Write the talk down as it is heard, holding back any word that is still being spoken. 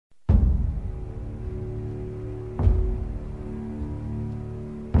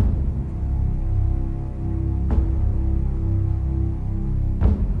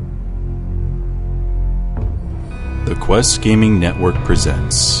Quest Gaming Network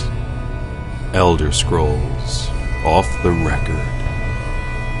presents Elder Scrolls Off the Record.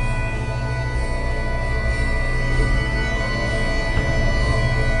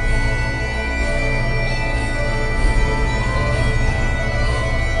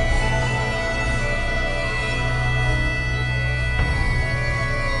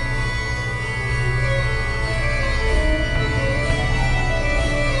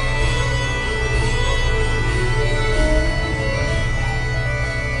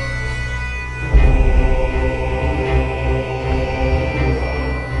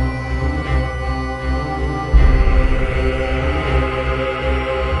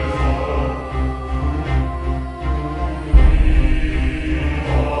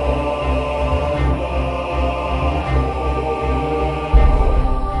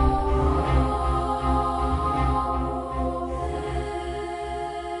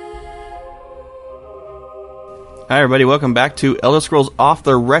 Hi everybody, welcome back to Elder Scrolls Off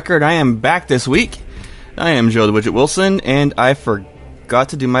the Record. I am back this week. I am Joe the Widget Wilson, and I forgot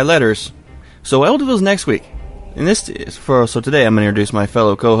to do my letters. So I will do those next week. And so today I'm going to introduce my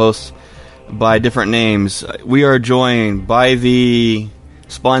fellow co-hosts by different names. We are joined by the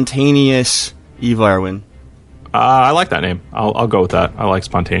spontaneous Eve Irwin. I like that name. I'll go with that. I like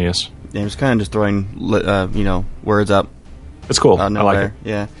spontaneous. Yeah, just kind of just throwing words up. It's cool. I like it.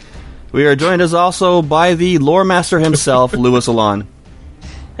 Yeah. We are joined as also by the lore master himself, Louis Alon.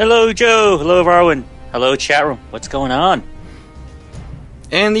 Hello, Joe. Hello, Arwen. Hello, chat room. What's going on?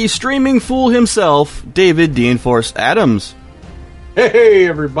 And the streaming fool himself, David Deanforce Adams. Hey,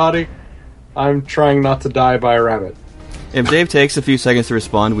 everybody. I'm trying not to die by a rabbit. If Dave takes a few seconds to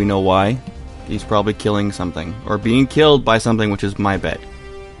respond, we know why. He's probably killing something, or being killed by something, which is my bet.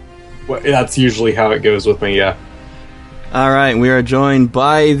 Well, that's usually how it goes with me, yeah. Alright, we are joined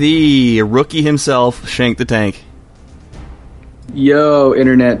by the rookie himself, Shank the Tank. Yo,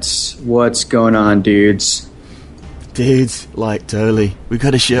 internets, what's going on, dudes? Dudes, like, totally. We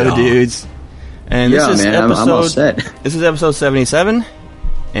got a show, dudes. And yeah, this is man, I'm all set. This is episode 77,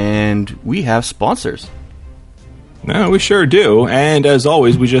 and we have sponsors. No, we sure do. And as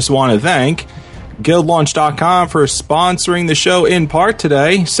always, we just want to thank GuildLaunch.com for sponsoring the show in part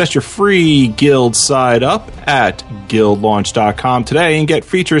today. Set your free Guild side up at GuildLaunch.com today and get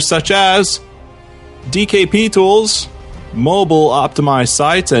features such as DKP tools, mobile optimized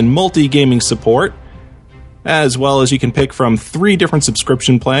sites, and multi-gaming support, as well as you can pick from 3 different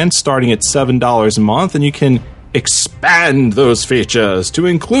subscription plans starting at $7 a month, and you can expand those features to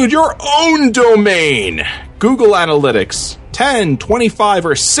include your own domain, Google Analytics, 10, 25,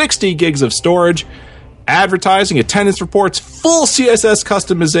 or 60 gigs of storage, advertising, attendance reports, full CSS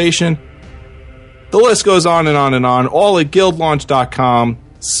customization. The list goes on and on and on, all at guildlaunch.com.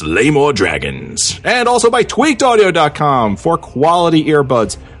 Slay more dragons. And also by tweakedaudio.com for quality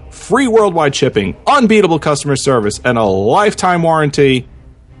earbuds, free worldwide shipping, unbeatable customer service, and a lifetime warranty.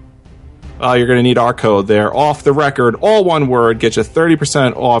 You're going to need our code there. Off the record, all one word, get you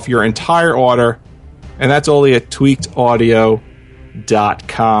 30% off your entire order. And that's only at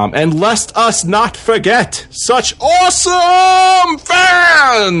tweakedaudio.com. And lest us not forget such awesome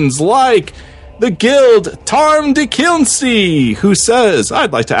fans like the guild Tarm de Kilnsey, who says,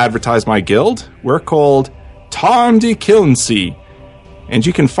 I'd like to advertise my guild. We're called Tarm de Kilnsey. And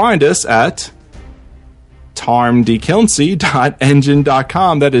you can find us at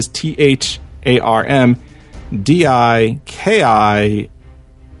tarmdikilnsey.engine.com. That is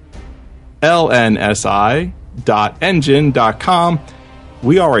TharmDikilnsey.engine.com.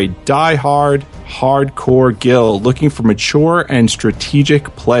 We are a die-hard, hardcore guild looking for mature and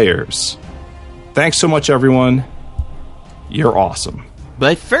strategic players. Thanks so much, everyone. You're awesome.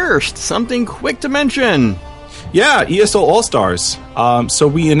 But first, something quick to mention. Yeah, ESO All-Stars. So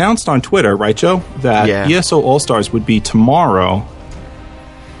we announced on Twitter, right, Joe, that ESO All-Stars would be tomorrow,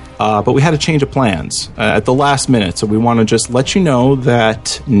 but we had a change of plans at the last minute. So we want to just let you know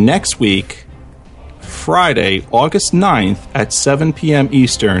that next week, Friday, August 9th at 7 p.m.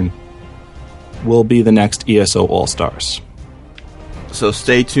 Eastern, will be the next ESO All-Stars. So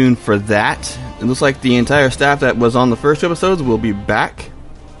stay tuned for that. It looks like the entire staff that was on the first 2 episodes will be back,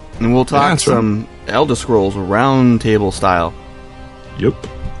 and we'll talk some Elder Scrolls roundtable style. Yep.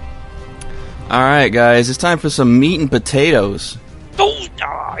 Alright, guys, it's time for some meat and potatoes. Oh,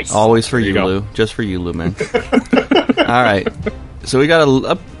 nice. Always for you, Lou. Just for you, Lou, man. Alright. So we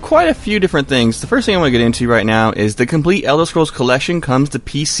got quite a few different things. The first thing I want to get into right now is the complete Elder Scrolls collection comes to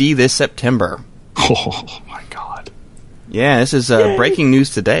PC this September. Oh, my God. Yeah, this is breaking news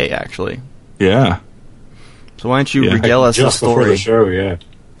today, actually. Yeah. So why don't you regale us the story? Before the show, yeah.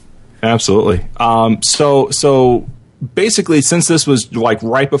 Absolutely. So basically, since this was like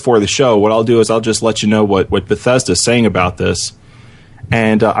right before the show, what I'll do is I'll just let you know what Bethesda is saying about this.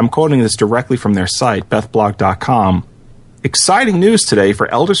 And I'm quoting this directly from their site, bethblog.com. Exciting news today for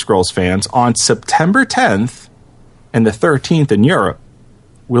Elder Scrolls fans. On September 10th and the 13th in Europe,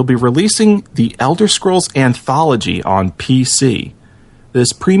 we'll be releasing the Elder Scrolls Anthology on PC.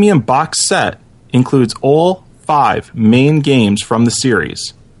 This premium box set includes all 5 main games from the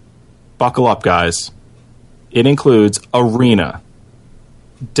series. Buckle up, guys. It includes Arena,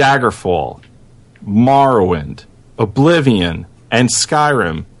 Daggerfall, Morrowind, Oblivion, and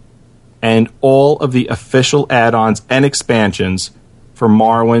Skyrim, and all of the official add-ons and expansions for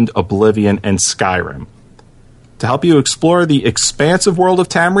Morrowind, Oblivion, and Skyrim. To help you explore the expansive world of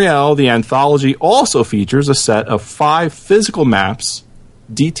Tamriel, the anthology also features a set of 5 physical maps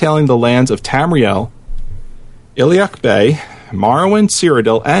detailing the lands of Tamriel, Iliac Bay, Morrowind,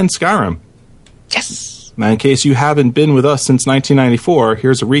 Cyrodiil, and Skyrim. Yes! Now, in case you haven't been with us since 1994,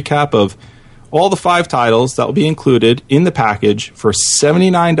 here's a recap of all the 5 titles that will be included in the package for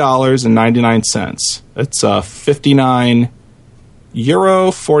 $79.99. It's €59,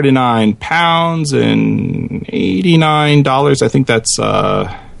 £49, and $89. I think that's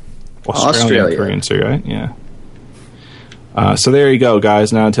Australian currency, right? Yeah. So there you go,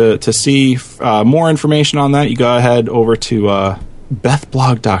 guys. Now, to see more information on that, you go ahead over to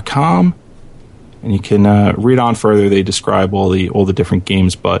bethblog.com. And you can read on further. They describe all the different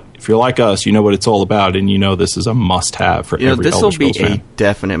games. But if you're like us, you know what it's all about, and you know this is a must-have for every this Elder Scrolls will be fan. a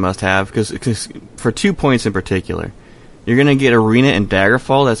definite must-have, because for 2 points in particular. You're going to get Arena and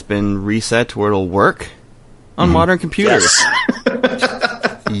Daggerfall that's been reset to where it'll work on modern computers.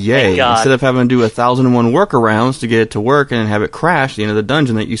 Yes. Yay. Instead of having to do 1,001 workarounds to get it to work and then have it crash at the end of the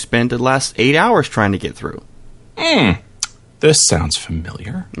dungeon that you spent the last 8 hours trying to get through. This sounds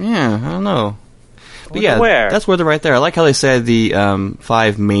familiar. Yeah, I don't know. But yeah, Where? that's worth it right there. I like how they said the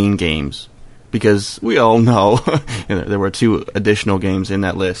 5 main games, because we all know there were 2 additional games in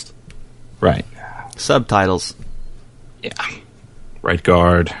that list. Right. Subtitles. Yeah. Right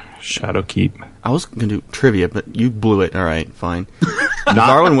Guard, Shadowkeep. I was going to do trivia, but you blew it. All right, fine.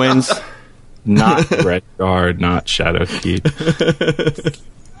 Darwin wins. Not Red Guard, not Shadowkeep.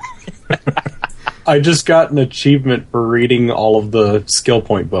 I just got an achievement for reading all of the skill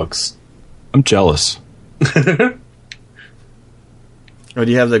point books. I'm jealous. Oh,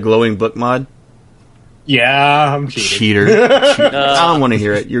 do you have the glowing book mod? Yeah, I'm cheating. Cheater. I don't want to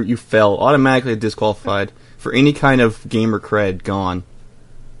hear it. You fell. Automatically disqualified. For any kind of gamer cred, gone.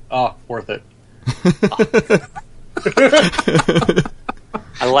 Oh, worth it.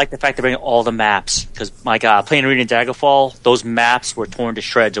 I like the fact they're bringing all the maps, because, my God, playing Arena and Daggerfall, those maps were torn to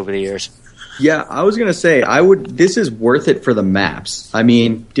shreds over the years. Yeah, I was gonna say this is worth it for the maps. I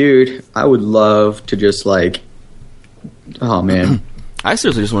mean, dude, I would love to just oh man. I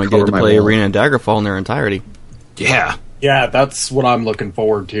seriously just want to get to play Arena and Daggerfall in their entirety. Yeah. Yeah, that's what I'm looking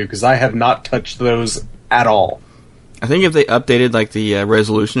forward to, because I have not touched those at all. I think if they updated the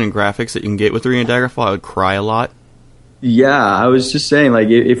resolution and graphics that you can get with Arena and Daggerfall, I would cry a lot. Yeah, I was just saying,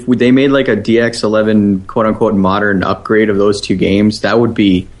 if they made a DX11 quote-unquote modern upgrade of those 2 games, that would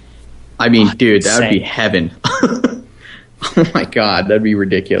be... I mean, dude, that would be heaven. Oh my God, that'd be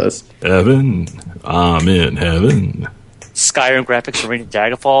ridiculous. Heaven, I'm in heaven. Skyrim graphics, Arena and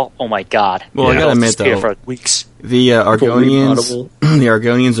Daggerfall, oh my God. Well, I gotta admit, though, for weeks. The Argonians, the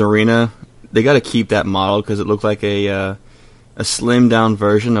Argonians Arena, they gotta keep that model because it looked like a slimmed down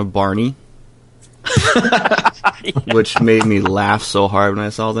version of Barney. Which made me laugh so hard when I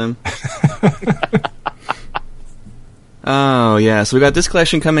saw them. Oh, yeah. So we got this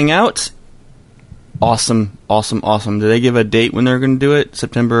collection coming out. Awesome, awesome, awesome. Did they give a date when they're going to do it?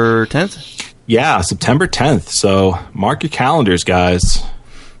 September 10th? Yeah, September 10th. So mark your calendars, guys.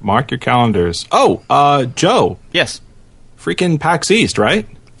 Mark your calendars. Oh, Joe. Yes. Freaking PAX East, right?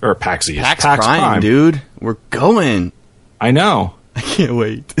 Or PAX East. PAX Prime, dude. We're going. I know. I can't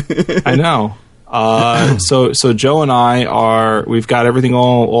wait. I know. So Joe and we've got everything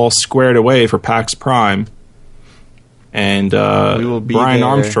all squared away for PAX Prime. And we will be Brian there.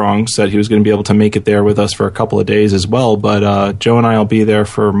 Armstrong said he was going to be able to make it there with us for a couple of days as well. But Joe and I will be there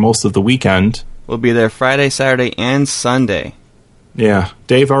for most of the weekend. We'll be there Friday, Saturday, and Sunday. Yeah.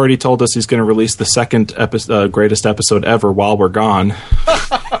 Dave already told us he's going to release the second greatest episode ever while we're gone.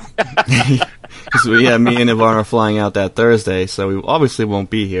 So, yeah, me and Yvonne are flying out that Thursday, so we obviously won't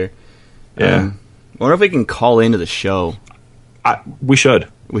be here. Yeah. I wonder if we can call into the show. We should.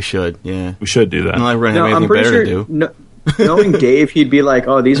 We should, yeah. We should do that. Not like we're going to have I'm anything pretty better sure, to do. knowing Dave, he'd be like,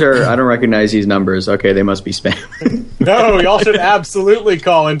 "Oh, these are I don't recognize these numbers. Okay, they must be spam." No, y'all should absolutely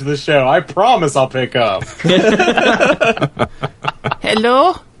call into the show. I promise I'll pick up.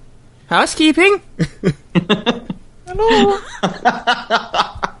 Hello? Housekeeping? Hello?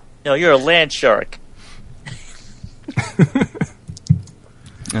 No, you're a land shark.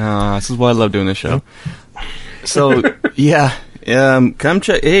 This is why I love doing this show. So, yeah. Come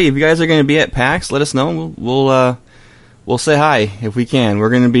check. Hey, if you guys are going to be at PAX, let us know. We'll say hi if we can.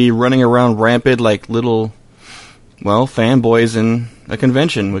 We're going to be running around rampant like little, fanboys in a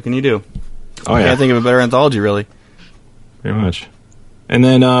convention. What can you do? Oh, yeah. I can't think of a better anthology, really. Pretty much. And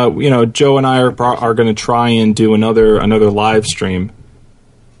then, Joe and I are going to try and do another live stream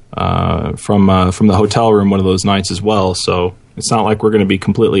from the hotel room one of those nights as well. So it's not like we're going to be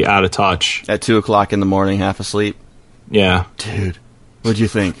completely out of touch. At 2 o'clock in the morning, half asleep. Yeah. Dude, what'd you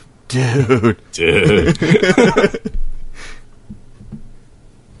think? Dude.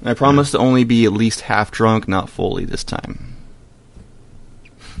 I promise to only be at least half drunk, not fully this time.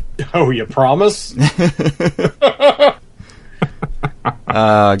 Oh, you promise? Good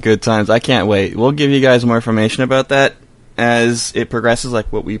times. I can't wait. We'll give you guys more information about that as it progresses,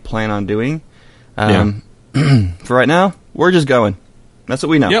 like what we plan on doing. For right now, we're just going. That's what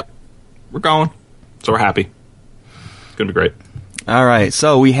we know. Yep. We're going. So we're happy. It's going to be great. All right.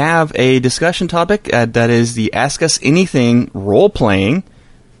 So we have a discussion topic that is the Ask Us Anything role-playing.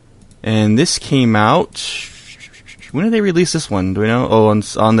 And this came out... When did they release this one? Do we know? Oh,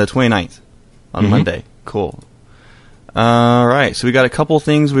 on the 29th. On Monday. Cool. All right. So we got a couple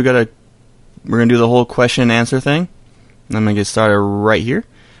things. We're going to do the whole question and answer thing. I'm going to get started right here.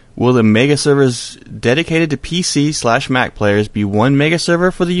 Will the mega servers dedicated to PC/Mac players be one mega server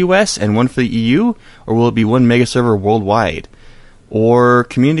for the US and one for the EU, or will it be one mega server worldwide? Or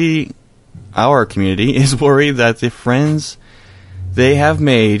our community is worried that the friends they have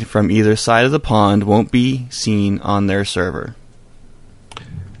made from either side of the pond won't be seen on their server.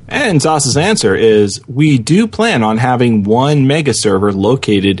 And Zos's answer is, we do plan on having one mega server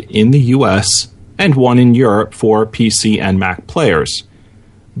located in the US and one in Europe for PC and Mac players.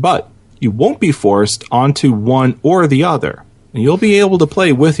 But you won't be forced onto one or the other. And you'll be able to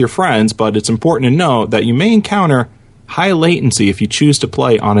play with your friends, but it's important to note that you may encounter high latency if you choose to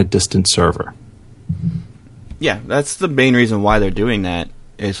play on a distant server. Yeah, that's the main reason why they're doing that,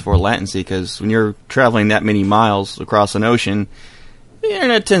 is for latency, because when you're traveling that many miles across an ocean, the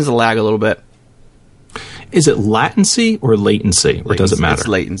internet tends to lag a little bit. Is it latency or latency? Or does it matter? It's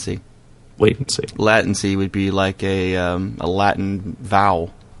latency. Latency. Latency would be like a Latin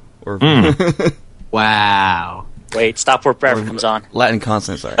vowel. Or Wow. Wait, stop where Bradford comes on. Latin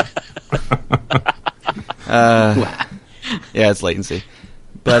consonant, sorry. Yeah, it's latency.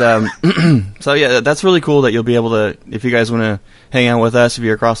 But, so yeah, that's really cool that you'll be able to, if you guys want to hang out with us, if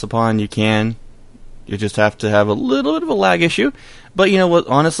you're across the pond, you can. You just have to have a little bit of a lag issue. But you know what,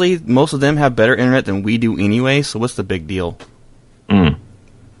 honestly, most of them have better internet than we do anyway, so what's the big deal?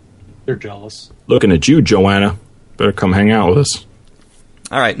 They're jealous. Looking at you, Joanna. Better come hang out with us.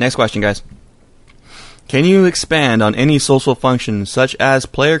 Alright, next question, guys. Can you expand on any social function such as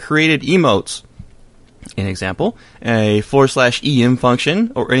player-created emotes? An example, a /em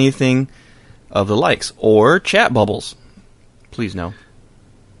function, or anything of the likes, or chat bubbles. Please no.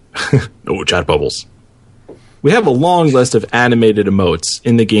 No chat bubbles. We have a long list of animated emotes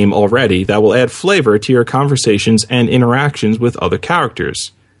in the game already that will add flavor to your conversations and interactions with other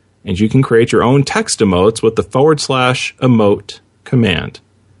characters. And you can create your own text emotes with the /emote command.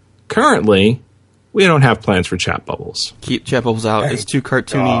 Currently, we don't have plans for chat bubbles. Keep chat bubbles out. It's too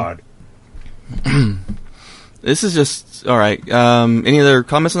cartoony. This is just... Alright, any other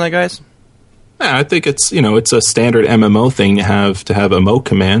comments on that, guys? Yeah, I think it's a standard MMO thing to have emote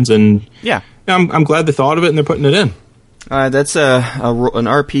commands, and yeah, I'm glad they thought of it and they're putting it in. That's an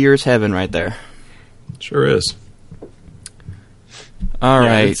RPer's heaven right there. Sure is. All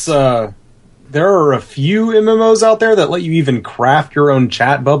right. There are a few MMOs out there that let you even craft your own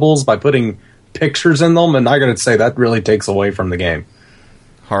chat bubbles by putting pictures in them, and I gotta say that really takes away from the game.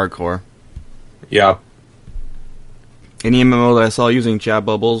 Hardcore. Yeah. Any MMO that I saw using chat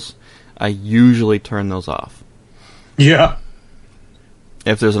bubbles, I usually turn those off. Yeah.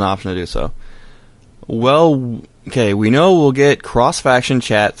 If there's an option to do so. Well, okay, we know we'll get cross-faction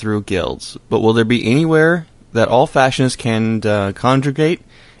chat through guilds, but will there be anywhere that all factions can congregate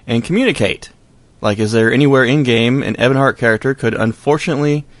and communicate? Like, is there anywhere in-game an Ebonheart character could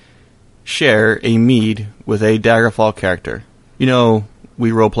unfortunately share a mead with a Daggerfall character? You know,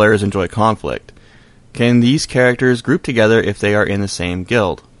 we role players enjoy conflict. Can these characters group together if they are in the same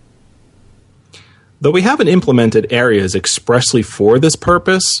guild? Though we haven't implemented areas expressly for this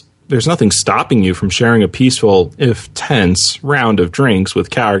purpose, there's nothing stopping you from sharing a peaceful, if tense, round of drinks with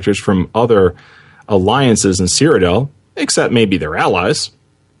characters from other alliances in Cyrodiil, except maybe their allies.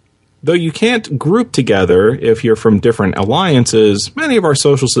 Though you can't group together if you're from different alliances, many of our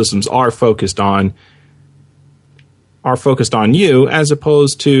social systems are focused on you as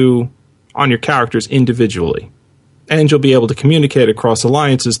opposed to on your characters individually. And you'll be able to communicate across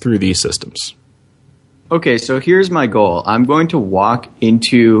alliances through these systems. Okay, so here's my goal. I'm going to walk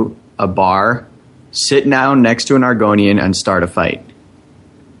into a bar, sit down next to an Argonian, and start a fight.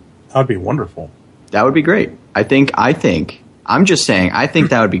 That'd be wonderful. That would be great. I'm just saying, I think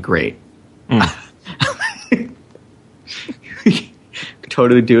that would be great.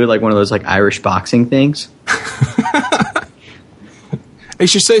 Totally do it like one of those like Irish boxing things. They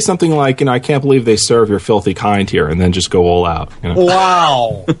should say something like, I can't believe they serve your filthy kind here, and then just go all out.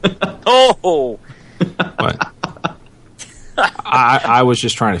 Wow. Oh! But I was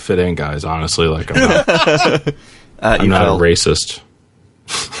just trying to fit in, guys, honestly. Like, I'm not a racist.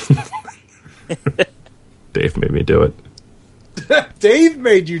 Dave made me do it. Dave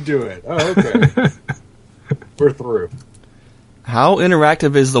made you do it. Oh, okay. We're through. How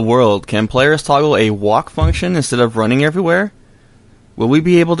interactive is the world? Can players toggle a walk function instead of running everywhere? Will we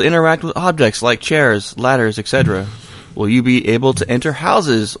be able to interact with objects like chairs, ladders, etc.? Will you be able to enter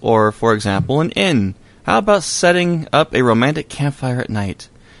houses or, for example, an inn? How about setting up a romantic campfire at night?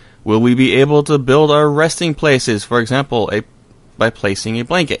 Will we be able to build our resting places, for example, by placing a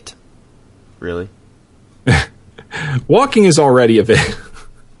blanket? Really? Walking is already a bit...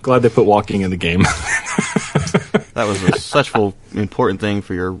 Glad they put walking in the game. That was such an important thing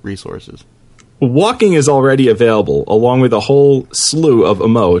for your resources. Walking is already available, along with a whole slew of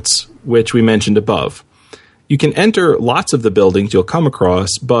emotes, which we mentioned above. You can enter lots of the buildings you'll come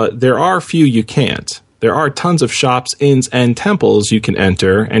across, but there are a few you can't. There are tons of shops, inns, and temples you can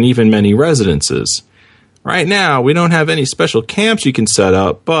enter, and even many residences. Right now, we don't have any special camps you can set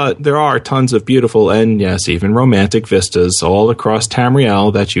up, but there are tons of beautiful and, yes, even romantic vistas all across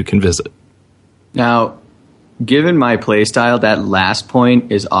Tamriel that you can visit. Now, given my playstyle, that last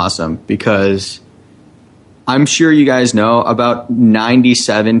point is awesome because I'm sure you guys know about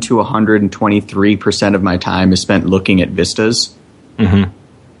 97 to 123% of my time is spent looking at vistas. Mm-hmm.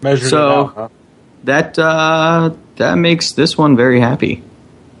 Measured so it out, huh? that makes this one very happy.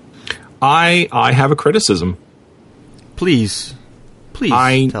 I have a criticism. Please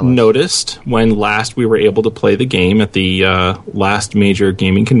I tell us. noticed when last we were able to play the game at the last major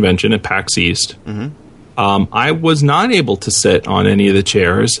gaming convention at PAX East. Mm-hmm. I was not able to sit on any of the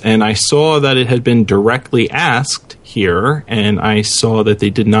chairs, and I saw that it had been directly asked here, and I saw that they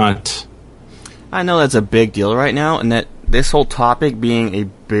did not. I know that's a big deal right now, and that this whole topic being a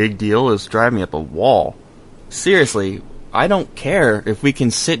big deal is driving me up a wall. Seriously, I don't care if we can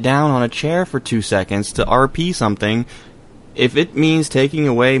sit down on a chair for 2 seconds to RP something. If it means taking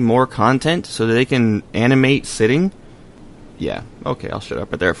away more content so that they can animate sitting, yeah, okay, I'll shut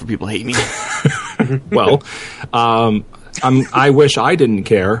up right there for people hate me. Well, I wish I didn't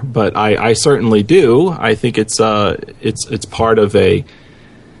care, but I certainly do. I think it's part of a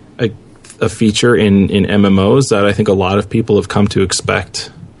feature in MMOs that I think a lot of people have come to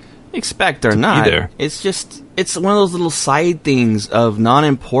expect. Expect or not, it's one of those little side things of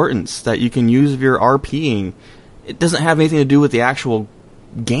non-importance that you can use if you're RPing. It doesn't have anything to do with the actual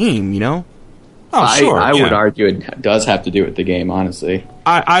game, you know? Oh, sure. I would argue it does have to do with the game, honestly.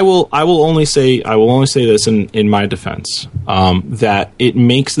 I will only say this in my defense, that it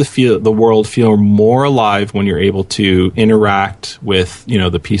makes the world feel more alive when you're able to interact with,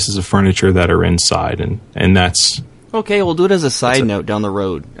 the pieces of furniture that are inside, and that's okay. We'll do it as a side note down the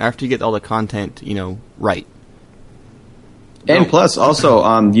road after you get all the content, right. And plus,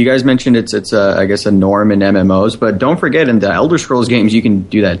 also, you guys mentioned it's I guess a norm in MMOs, but don't forget in the Elder Scrolls games you can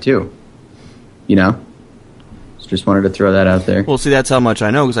do that too. Just wanted to throw that out there. Well, see, that's how much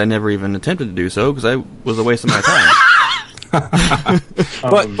I know because I never even attempted to do so because I was a waste of my time.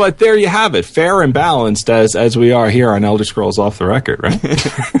 But there you have it, fair and balanced as we are here on Elder Scrolls Off the Record, right?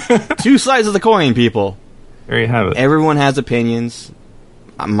 Two sides of the coin, people. There you have it. Everyone has opinions.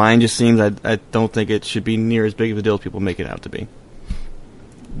 Mine just seems I don't think it should be near as big of a deal as people make it out to be.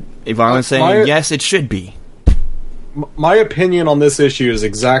 Yvonne's saying, yes, it should be. My opinion on this issue is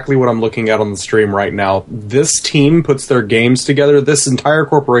exactly what I'm looking at on the stream right now. This team puts their games together. This entire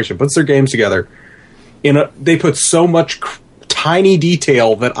corporation puts their games together. They put so much tiny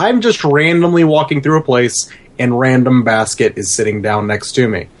detail that I'm just randomly walking through a place and random basket is sitting down next to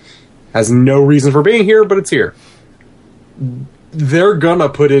me. Has no reason for being here, but it's here. They're gonna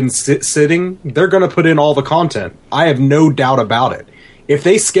put in sitting. They're gonna put in all the content. I have no doubt about it. if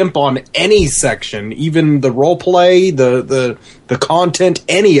they skimp on any section, even the role play, the content,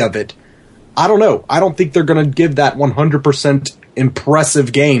 any of it, I don't know. I don't think they're going to give that 100%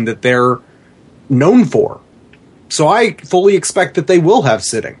 impressive game that they're known for. So I fully expect that they will have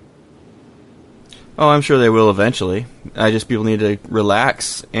sitting. Oh, I'm sure they will eventually. People need to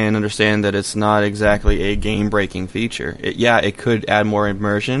relax and understand that it's not exactly a game-breaking feature. It could add more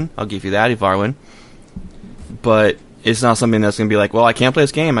immersion. I'll give you that, Ivarwin. But it's not something that's going to be like, well, I can't play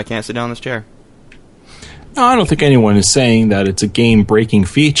this game. I can't sit down in this chair. No, I don't think anyone is saying that it's a game-breaking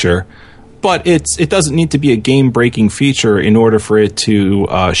feature. But it doesn't need to be a game-breaking feature in order for it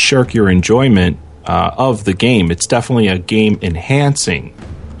to shirk your enjoyment of the game. It's definitely a game-enhancing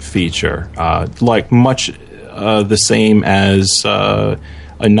feature, like much the same as a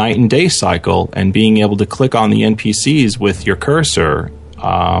night and day cycle, and being able to click on the NPCs with your cursor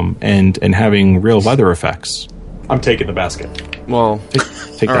and having real weather effects. I'm taking the basket. Well,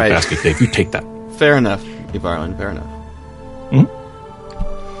 take that basket, Dave. You take that. Fair enough, Ivarwin. Fair enough. Mm-hmm.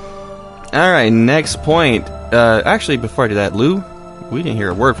 All right, next point. Actually, before I do that, Lou, we didn't hear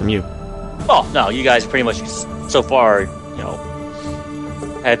a word from you. Oh, no, you guys pretty much, so far,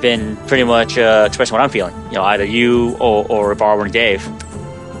 have been pretty much expressing what I'm feeling. Either you or Barbara and Dave.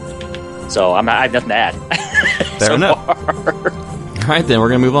 So I have nothing to add. Fair enough. All right, then, we're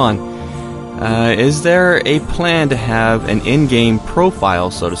going to move on. Is there a plan to have an in-game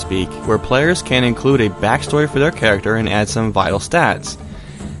profile, so to speak, where players can include a backstory for their character and add some vital stats?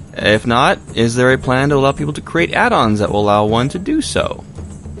 If not, is there a plan to allow people to create add-ons that will allow one to do so?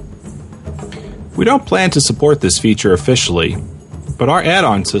 We don't plan to support this feature officially, but our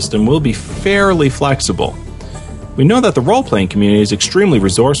add-on system will be fairly flexible. We know that the role-playing community is extremely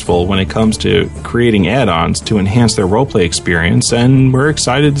resourceful when it comes to creating add-ons to enhance their roleplay experience, and we're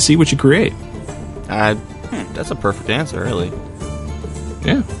excited to see what you create. That's a perfect answer, really.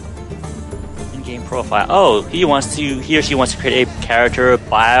 Yeah. In-game profile. Oh, he or she wants to create a character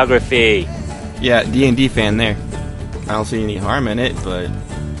biography. Yeah, D&D fan there. I don't see any harm in it, but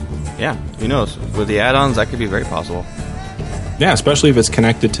yeah, who knows? With the add-ons, that could be very possible. Yeah, especially if it's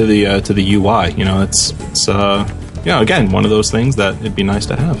connected to the UI. It's again, one of those things that it'd be nice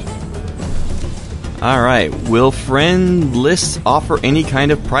to have. All right. Will friend lists offer any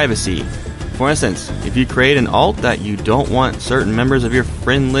kind of privacy? For instance, if you create an alt that you don't want certain members of your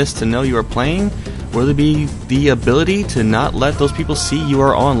friend list to know you are playing, will there be the ability to not let those people see you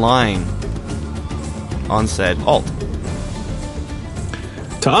are online on said alt?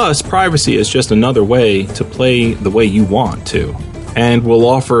 To us, privacy is just another way to play the way you want to, and we'll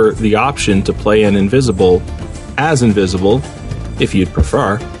offer the option to play an invisible as invisible if you'd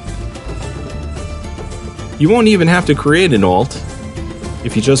prefer. You won't even have to create an alt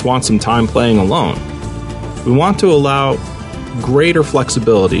if you just want some time playing alone. We want to allow greater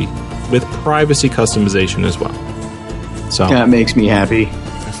flexibility with privacy customization as well. So that makes me happy.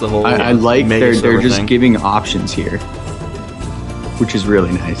 That's the whole. I like they're just thing. giving options here, which is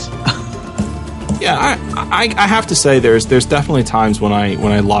really nice. Yeah, I have to say there's definitely times when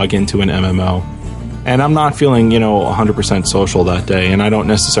I log into an MMO and I'm not feeling 100% social that day, and I don't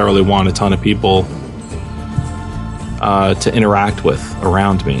necessarily want a ton of people to interact with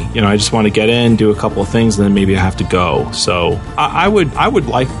around me. I just want to get in, do a couple of things, and then maybe I have to go. So I would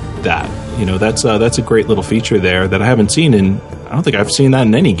like that. That's a great little feature there that I haven't seen I don't think I've seen that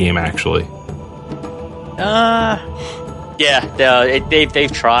in any game actually. Yeah,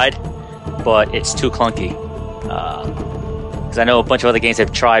 they've tried, but it's too clunky. Because I know a bunch of other games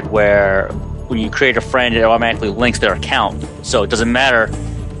have tried where when you create a friend, it automatically links their account. So it doesn't matter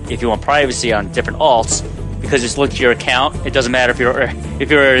if you want privacy on different alts, because it's linked to your account. It doesn't matter if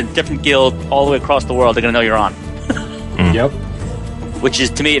you're in a different guild all the way across the world, they're going to know you're on. Yep. Which is,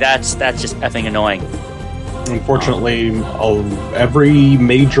 to me, that's just effing annoying. Unfortunately, every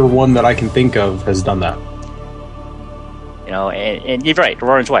major one that I can think of has done that. And you're right,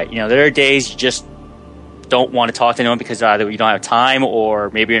 Roran's right. There are days you just don't want to talk to anyone because either you don't have time or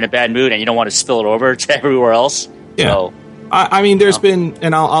maybe you're in a bad mood and you don't want to spill it over to everywhere else. Yeah. So, I mean, there's been,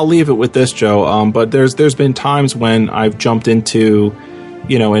 and I'll leave it with this, Joe. But there's been times when I've jumped into,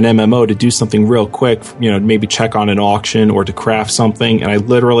 an MMO to do something real quick. Maybe check on an auction or to craft something, and I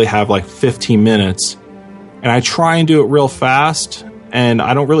literally have like 15 minutes, and I try and do it real fast, and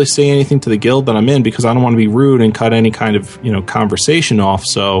I don't really say anything to the guild that I'm in because I don't want to be rude and cut any kind of conversation off.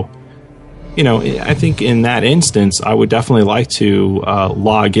 So, I think in that instance, I would definitely like to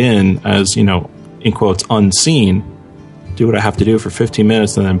log in as in quotes unseen. Do what I have to do for 15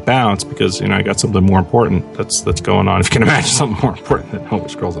 minutes and then bounce because I got something more important that's going on. If you can imagine something more important than Elder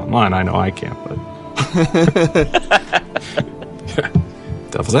Scrolls Online, I know I can't. But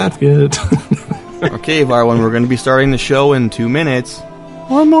Devil's advocate. Okay, Varwin, we're going to be starting the show in 2 minutes.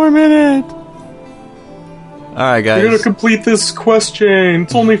 1 more minute. All right, guys. You're going to complete this question.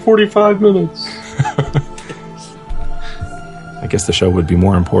 It's only 45 minutes. I guess the show would be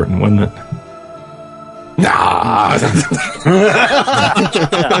more important, wouldn't it? Nah.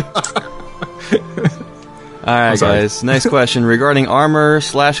 All right, guys. Nice question. Regarding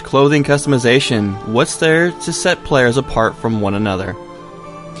armor/clothing customization, what's there to set players apart from one another?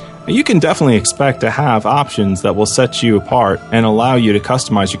 You can definitely expect to have options that will set you apart and allow you to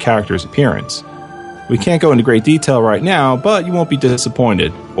customize your character's appearance. We can't go into great detail right now, but you won't be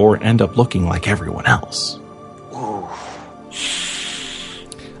disappointed or end up looking like everyone else.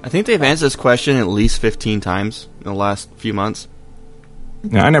 I think they've answered this question at least 15 times in the last few months.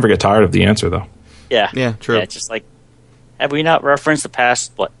 Yeah, I never get tired of the answer, though. Yeah, true. Yeah, just like, have we not referenced the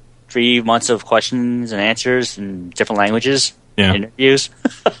past, 3 months of questions and answers in different languages? Yeah. Interviews?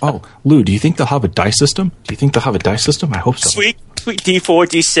 Oh, Lou, do you think they'll have a dice system? I hope so. Sweet D4,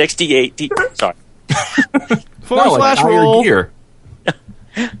 D6, D8, D... Sorry. /roll. Gear.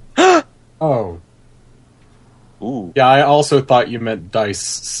 Oh. Ooh. Yeah, I also thought you meant dice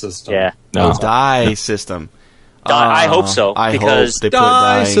system. Yeah. No. Die system. I hope so, I because... hope they put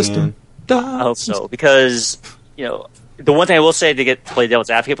Die die system. in. I hope so, because, the one thing I will say to play devil's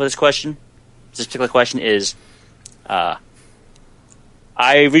advocate for this particular question is,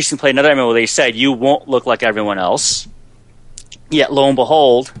 I recently played another MMO where they said you won't look like everyone else. Yet, lo and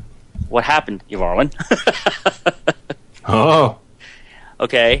behold, what happened, Yvarlin? Oh.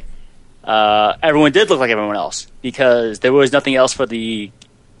 Okay. Everyone did look like everyone else because there was nothing else for the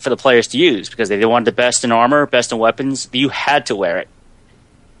players to use because they wanted the best in armor, best in weapons. You had to wear it.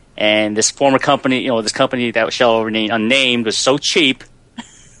 And this former company, this company that shall remain unnamed was so cheap,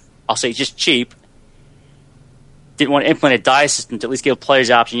 I'll say just cheap, didn't want to implement a die system to at least give players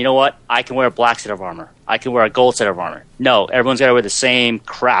the option, you know what, I can wear a black set of armor. I can wear a gold set of armor. No, everyone's got to wear the same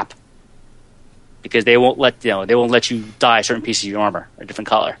crap because they won't let you dye certain pieces of your armor a different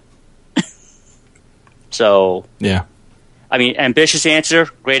color. So, Yeah. I mean, ambitious answer,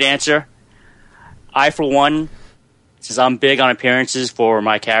 great answer. I, for one, since I'm big on appearances for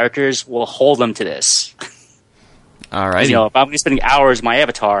my characters, will hold them to this. All right. If I'm going to be spending hours in my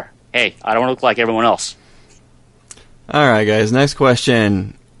avatar, hey, I don't want to look like everyone else. All right, guys. Next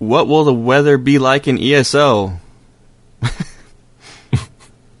question. What will the weather be like in ESO?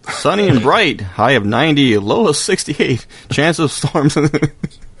 Sunny and bright. High of 90. Low of 68. Chance of storms.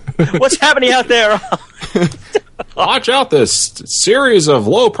 What's happening out there? Watch out, this series of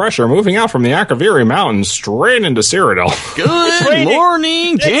low pressure moving out from the Akaviri Mountains straight into Cyrodiil. Good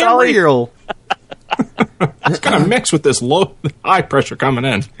morning, Tamriel. It's going to mix with this high pressure coming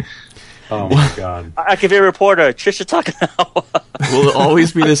in. Oh my god. Akaviri reporter, Trisha Takanawa. Will it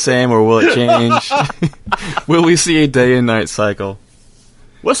always be the same or will it change? Will we see a day and night cycle?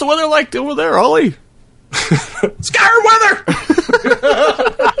 What's the weather like over there, Ollie? Skyrim weather!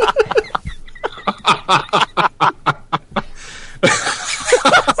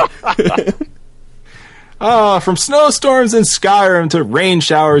 From snowstorms in Skyrim to rain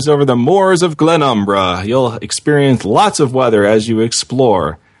showers over the moors of Glenumbra, you'll experience lots of weather as you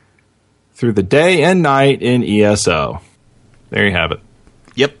explore through the day and night in ESO. There you have it.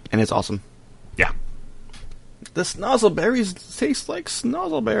 Yep, and it's awesome. Yeah. The snozzleberries taste like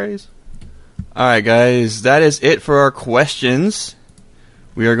snozzleberries. Alright, guys, that is it for our questions.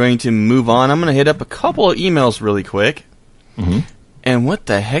 We are going to move on. I'm going to hit up a couple of emails really quick. Mm-hmm. And what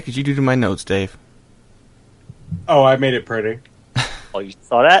the heck did you do to my notes, Dave? Oh, I made it pretty. Oh, you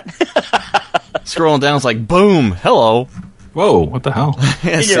saw that? Scrolling down, it's like, boom, hello. Whoa, what the hell?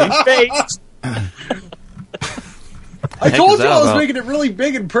 Yeah, In see? your face. I heck told is you that I was about? making it really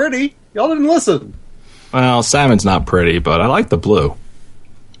big and pretty. Y'all didn't listen. Well, salmon's not pretty, but I like the blue.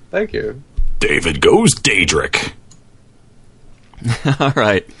 Thank you. David goes Daedric. All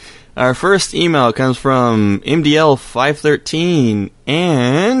right. Our first email comes from MDL513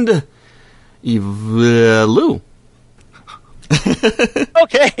 and Lou.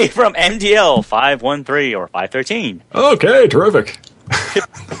 Okay, from MDL 513 or 513. Okay, terrific.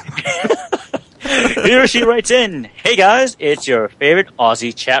 Here she writes in, hey guys, it's your favorite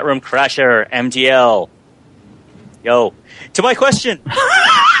Aussie chat room crasher, MDL. Yo, to my question.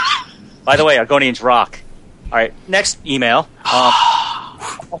 By the way, Argonians rock. All right, next email.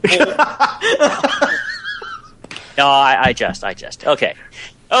 No, I jest.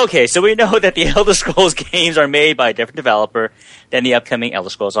 Okay, so we know that the Elder Scrolls games are made by a different developer than the upcoming Elder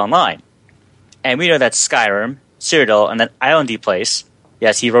Scrolls Online. And we know that Skyrim, Cyrodiil, and then Islandy Place,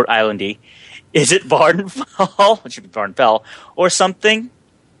 yes, he wrote Islandy, is it Vardenfell? It should be Vardenfell, or something?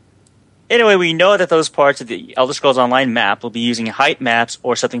 Anyway, we know that those parts of the Elder Scrolls Online map will be using height maps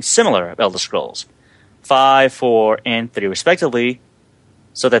or something similar of Elder Scrolls 5, 4, and 3 respectively,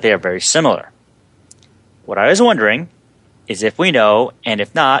 so that they are very similar. What I was wondering is if we know, and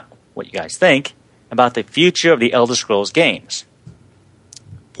if not, what you guys think about the future of the Elder Scrolls games.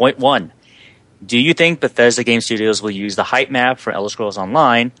 Point 1. Do you think Bethesda Game Studios will use the height map for Elder Scrolls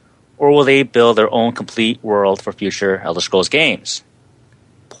Online, or will they build their own complete world for future Elder Scrolls games?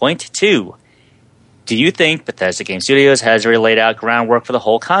 Point 2. Do you think Bethesda Game Studios has already laid out groundwork for the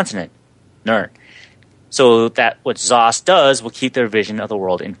whole continent? Nerd. So that what ZOS does will keep their vision of the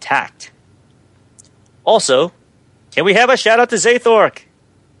world intact. Also, can we have a shout out to Zathork?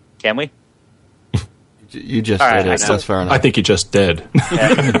 Can we? You just All did right, it. That's fair enough. I think you just did.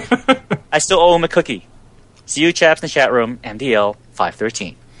 I still owe him a cookie. See you chaps in the chat room, MDL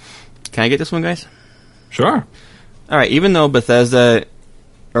 513. Can I get this one, guys? Sure. All right. Even though Bethesda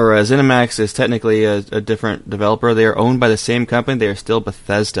or ZeniMax is technically a different developer, they are owned by the same company. They are still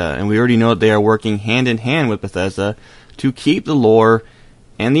Bethesda, and we already know that they are working hand in hand with Bethesda to keep the lore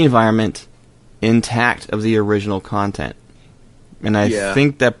and the environment intact of the original content. And I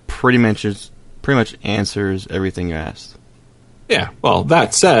think that pretty much answers everything you asked. Yeah. Well,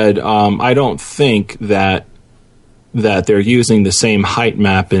 that said, I don't think that they're using the same height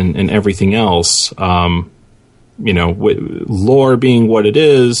map and everything else. Lore being what it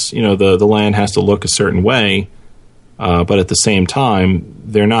is, the land has to look a certain way. But at the same time,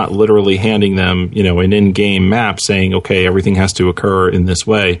 they're not literally handing them, an in-game map saying, okay, everything has to occur in this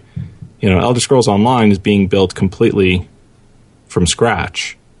way. Elder Scrolls Online is being built completely from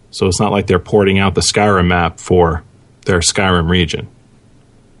scratch. So it's not like they're porting out the Skyrim map for their Skyrim region.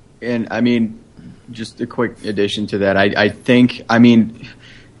 And, just a quick addition to that, I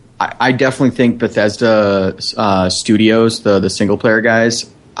definitely think Bethesda Studios, the single-player guys,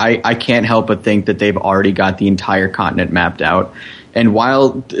 I can't help but think that they've already got the entire continent mapped out. And while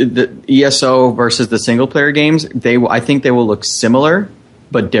the ESO versus the single-player games, I think they will look similar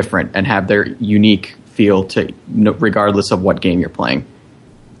but different and have their unique feel to regardless of what game you're playing.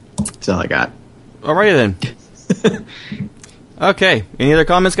 That's all I got. Alrighty then. Okay. Any other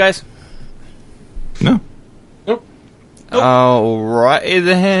comments, guys? No. Nope. Alright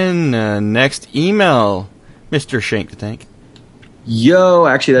then. Next email. Mr. Shank the Tank. Yo,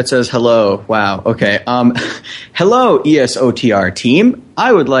 actually that says hello. Wow. Okay. Hello, ESOTR team.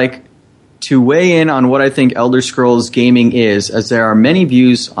 I would like to weigh in on what I think Elder Scrolls gaming is, as there are many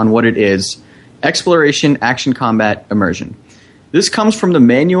views on what it is. Exploration, action, combat, immersion. This comes from the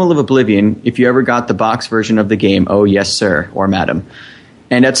Manual of Oblivion, if you ever got the box version of the game. Oh, yes, sir, or madam.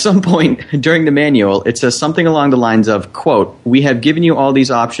 And at some point during the manual, it says something along the lines of, quote, "We have given you all these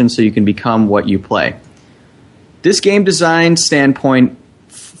options so you can become what you play." This game design standpoint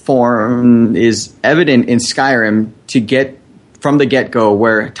form is evident in Skyrim from the get-go,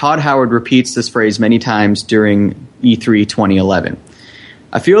 where Todd Howard repeats this phrase many times during E3 2011.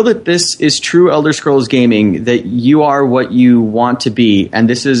 I feel that this is true Elder Scrolls gaming, that you are what you want to be, and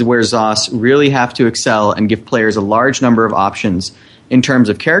this is where ZOS really have to excel and give players a large number of options in terms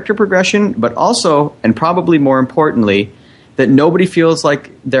of character progression, but also, and probably more importantly, that nobody feels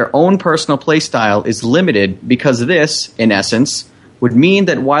like their own personal playstyle is limited, because this, in essence, would mean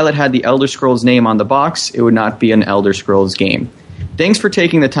that while it had the Elder Scrolls name on the box, it would not be an Elder Scrolls game. Thanks for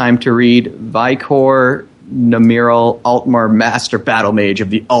taking the time to read Vicor Namiral Altmar Master Battle Mage of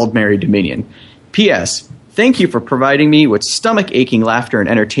the Aldmeri Dominion. P.S. Thank you for providing me with stomach-aching laughter and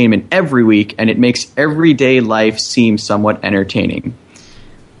entertainment every week, and it makes everyday life seem somewhat entertaining.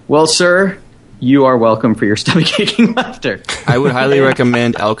 Well, sir, you are welcome for your stomach-aching laughter. I would highly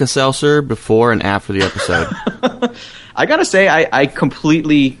recommend Alka-Seltzer before and after the episode. I gotta say, I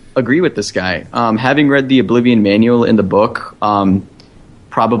completely agree with this guy. Having read the Oblivion manual in the book,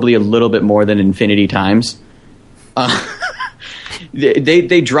 probably a little bit more than infinity times,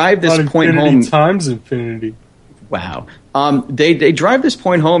 they drive this point home. Times infinity. Wow. They drive this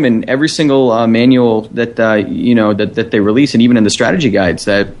point home in every single manual that that they release, and even in the strategy guides,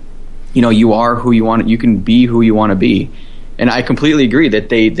 that you are who you want. You can be who you want to be. And I completely agree that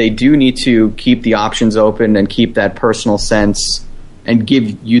they do need to keep the options open and keep that personal sense and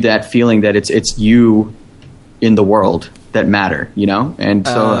give you that feeling that it's you in the world that matter, And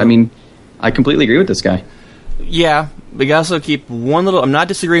so, I completely agree with this guy. Yeah, but you also keep one little. I'm not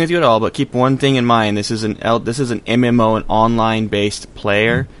disagreeing with you at all, but keep one thing in mind. This is an MMO, an online-based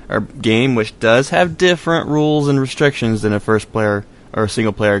player or game, which does have different rules and restrictions than a first player or a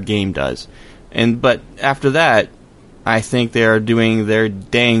single player game does. But after that, I think they are doing their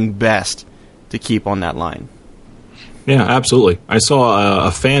dang best to keep on that line. Yeah, absolutely. I saw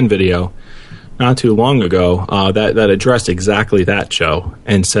a fan video not too long ago that addressed exactly that, Joe,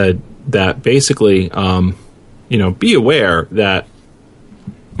 and said that basically, be aware that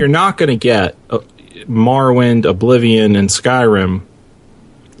you're not going to get Morrowind, Oblivion, and Skyrim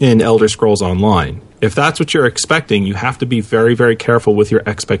in Elder Scrolls Online. If that's what you're expecting, you have to be very, very careful with your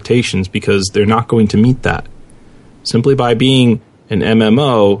expectations because they're not going to meet that. Simply by being an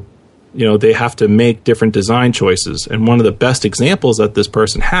MMO, they have to make different design choices. And one of the best examples that this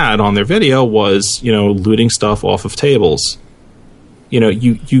person had on their video was, looting stuff off of tables.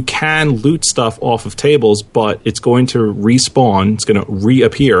 You can loot stuff off of tables, but it's going to respawn, it's going to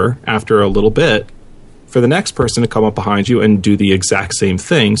reappear after a little bit for the next person to come up behind you and do the exact same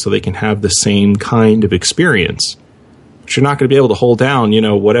thing so they can have the same kind of experience. But you're not going to be able to hold down,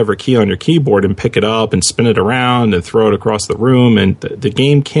 whatever key on your keyboard and pick it up and spin it around and throw it across the room. And the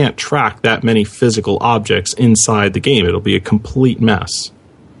game can't track that many physical objects inside the game. It'll be a complete mess.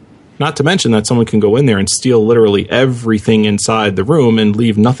 Not to mention that someone can go in there and steal literally everything inside the room and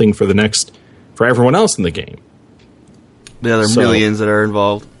leave nothing for everyone else in the game. The other millions that are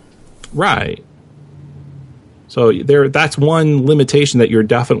involved. Right. So that's one limitation that you're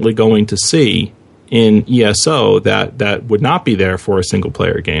definitely going to see in ESO that would not be there for a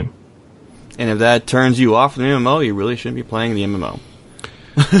single-player game. And if that turns you off from the MMO, you really shouldn't be playing the MMO.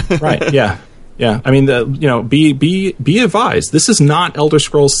 Right, yeah. Yeah, I mean, be advised. This is not Elder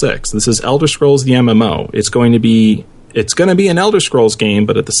Scrolls 6. This is Elder Scrolls the MMO. It's going to be an Elder Scrolls game,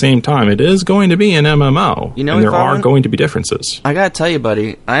 but at the same time, it is going to be an MMO. And there are going to be differences. I gotta tell you,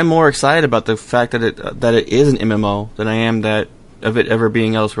 buddy, I'm more excited about the fact that it is an MMO than I am of it ever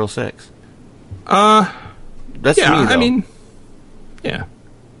being Elder Scrolls 6. That's me, though. I mean, yeah,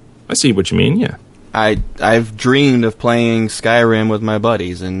 I see what you mean. Yeah, I've dreamed of playing Skyrim with my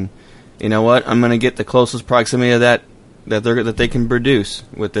buddies, and you know what? I'm gonna get the closest proximity of that they can produce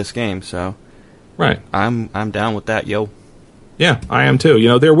with this game. So, right, I'm down with that, yo. Yeah, I am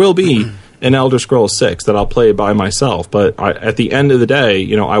too. There will be an Elder Scrolls 6 that I'll play by myself, but at the end of the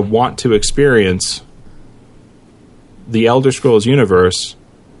day, I want to experience the Elder Scrolls universe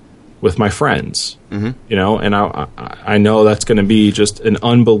with my friends, and I know that's going to be just an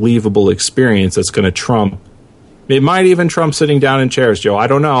unbelievable experience that's going to trump. It might even trump sitting down in chairs, Joe. I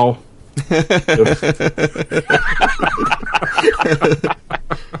don't know. I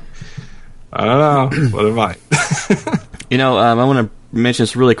don't know. What am I? I want to mention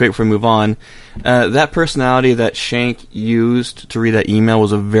this really quick before we move on. That personality that Shank used to read that email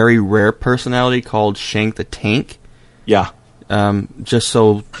was a very rare personality called Shank the Tank. Yeah. Just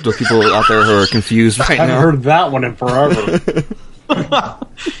so the people out there who are confused right now. I haven't heard that one in forever.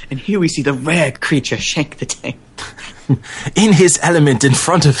 And here we see the rare creature, Shank the Tank. In his element in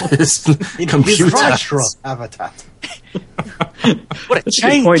front of his computer. His restaurant avatar. What a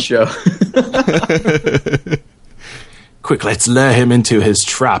change. Point, Joe. Quick, let's lure him into his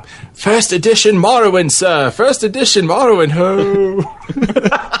trap. First edition Morrowind, sir. First edition Morrowind, ho.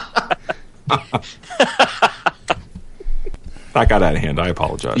 That got out of hand. I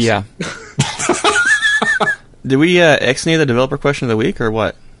apologize. Yeah. Did we ex-nay the developer question of the week, or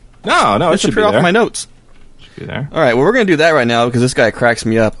what? No, it should be there. Off my notes. Should be there. All right, well, we're going to do that right now because this guy cracks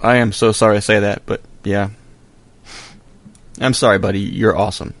me up. I am so sorry to say that, but yeah. I'm sorry, buddy. You're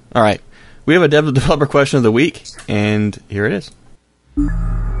awesome. All right. We have a developer question of the week, and here it is.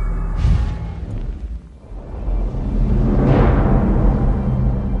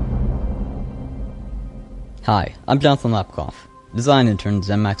 Hi, I'm Jonathan Lapkoff, design intern at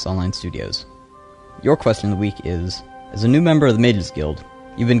ZenMax Online Studios. Your question of the week is, as a new member of the Mages Guild,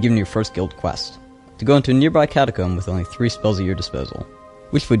 you've been given your first guild quest, to go into a nearby catacomb with only 3 spells at your disposal.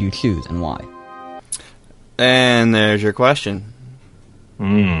 Which would you choose and why? And there's your question. You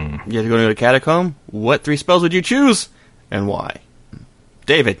have to go to a catacomb? What 3 spells would you choose? And why?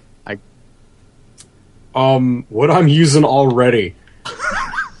 David. What I'm using already.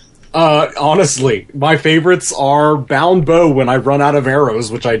 Honestly, my favorites are Bound Bow when I run out of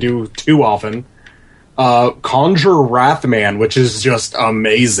arrows, which I do too often. Conjure Wrathman, which is just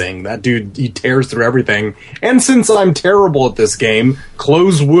amazing. That dude, he tears through everything. And since I'm terrible at this game,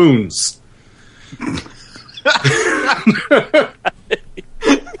 Close Wounds.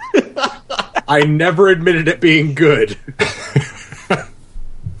 I never admitted it being good.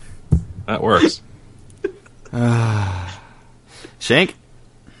 That works. Shank?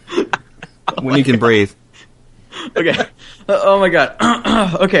 When you can breathe. Okay. Oh my god.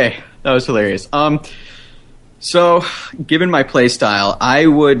 Okay. That was hilarious. So, given my playstyle, I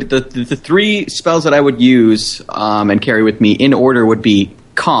would the 3 spells that I would use and carry with me in order would be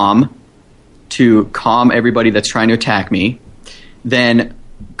Calm, to calm everybody that's trying to attack me. Then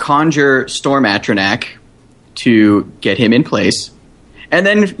conjure Storm Atronach to get him in place, and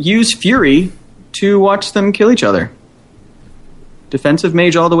then use Fury to watch them kill each other. Defensive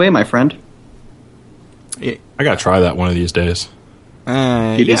mage all the way, my friend. I gotta try that one of these days.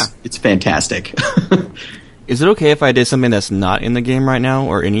 It's fantastic. Is it okay if I did something that's not in the game right now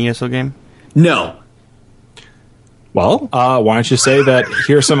or any ESO game? No. Well, why don't you say that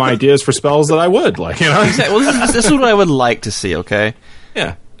here's some ideas for spells that I would like, you know? Exactly. Well, this is what I would like to see, okay?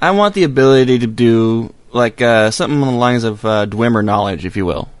 Yeah. I want the ability to do, like, something on the lines of Dwemer knowledge, if you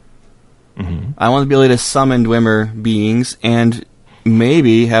will. Mm-hmm. I want the ability to summon Dwemer beings and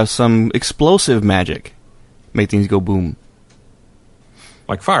maybe have some explosive magic. Make things go boom.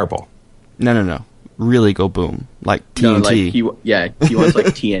 Like Fireball. No. Really go boom. Like TNT. No, like he wants like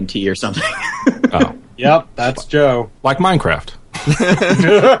TNT or something. Oh. Yep, that's Joe. Like Minecraft.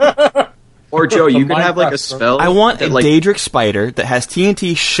 Or Joe, you could have like a spell. I want that, a like, Daedric spider that has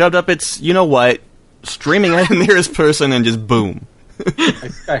TNT shoved up its, you know what, streaming at the nearest person and just boom. I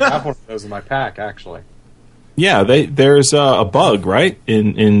think I have one of those in my pack, actually. Yeah, there's a bug, right?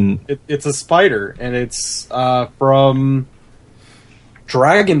 It's a spider, and it's from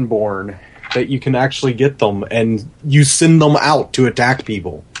Dragonborn that you can actually get them, and you send them out to attack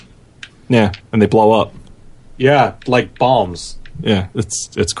people. Yeah, and they blow up. Yeah, like bombs. Yeah,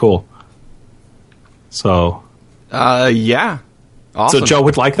 it's cool. So, Yeah. Awesome. So Joe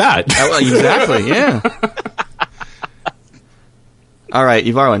would like that. Exactly, yeah. All right,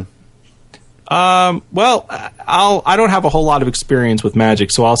 Yvarlin. Well, I don't have a whole lot of experience with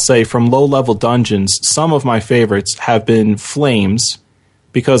Magic, so I'll say from low-level dungeons, some of my favorites have been flames,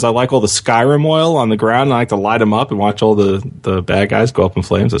 because I like all the Skyrim oil on the ground, and I like to light them up and watch all the bad guys go up in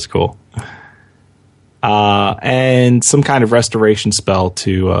flames. That's cool. And some kind of restoration spell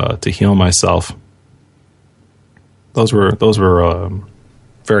to heal myself. Those were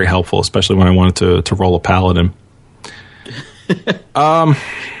very helpful, especially when I wanted to roll a paladin.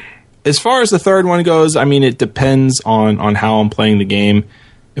 As far as the third one goes, I mean, it depends on how I'm playing the game.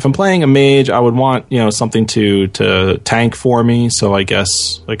 If I'm playing a mage, I would want, something to tank for me. So I guess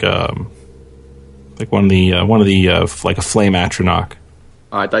like one of the like a flame Atronach.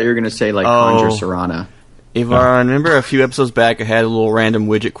 Oh, I thought you were going to say like Conjure Serana. Yvarlin, remember a few episodes back I had a little random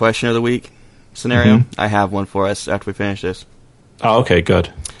widget question of the week scenario? Mm-hmm. I have one for us after we finish this. Oh, okay,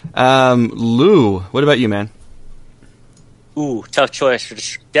 good. Lou, what about you, man? Ooh, tough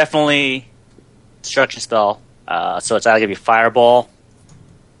choice. Definitely destruction spell. So it's either going to be Fireball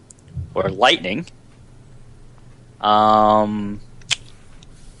or Lightning. Healing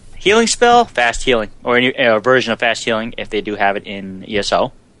spell, Fast Healing, or a version of Fast Healing if they do have it in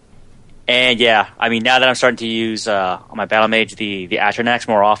ESO. And yeah, I mean, now that I'm starting to use on my Battle Mage the Atronachs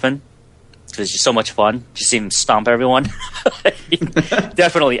more often, because it's just so much fun, just seeing them stomp everyone.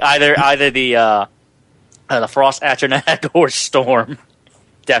 Definitely, either the Frost Atronach or Storm.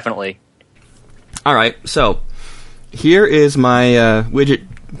 Definitely. All right, so here is my widget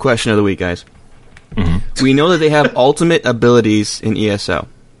question of the week, guys. Mm-hmm. We know that they have ultimate abilities in ESO.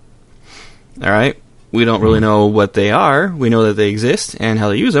 All right? We don't really know what they are. We know that they exist and how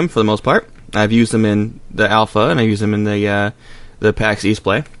to use them for the most part. I've used them in the Alpha, and I use them in the PAX East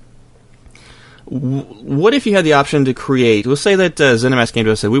play. What if you had the option to create... Let's say that ZeniMax came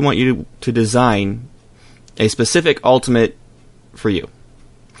to us and said, we want you to design a specific ultimate for you.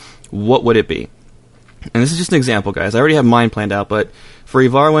 What would it be? And this is just an example, guys. I already have mine planned out, but for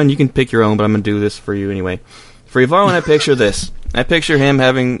Yvarlin, you can pick your own, but I'm going to do this for you anyway. For Yvarlin, I picture this. I picture him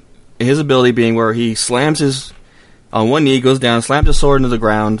having his ability being where he slams his... on one knee, goes down, slams his sword into the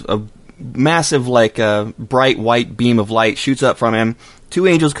ground, a massive, bright white beam of light shoots up from him, 2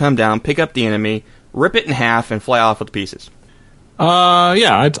 angels come down, pick up the enemy, rip it in half, and fly off with pieces.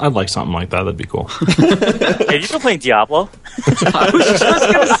 Yeah, I'd like something like that. That'd be cool. Hey, you still playing Diablo? I was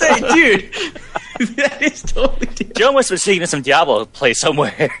just going to say, dude, that is totally... Joe must have been seeing some Diablo play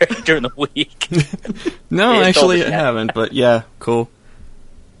somewhere during the week. No, Yeah, actually, I totally. haven't, but yeah, cool.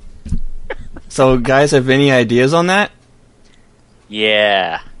 So, guys, have any ideas on that?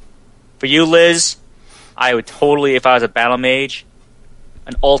 Yeah. For you, Liz, I would totally, if I was a battle mage,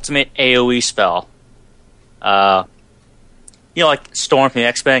 an ultimate AoE spell. Like Storm from the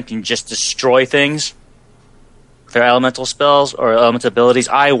X-Men can just destroy things. Their elemental spells or elemental abilities.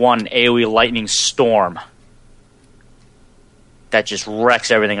 I want an AoE lightning storm that just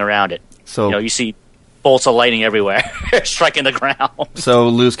wrecks everything around it. So, you see bolts of lightning everywhere, striking the ground. So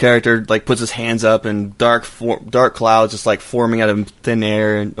Lou's character puts his hands up and dark clouds just forming out of thin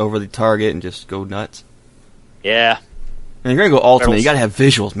air and over the target and just go nuts. Yeah. And you're gonna go ultimate. You gotta have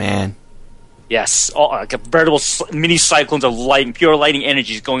visuals, man. Yes, like a veritable mini cyclones of light, pure lighting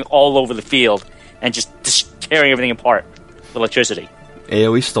energies going all over the field and just tearing everything apart with electricity.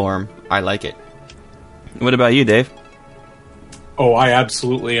 AoE Storm. I like it. What about you, Dave? Oh, I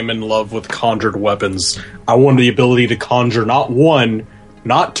absolutely am in love with conjured weapons. I want the ability to conjure not one,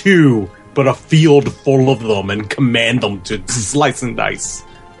 not two, but a field full of them and command them to slice and dice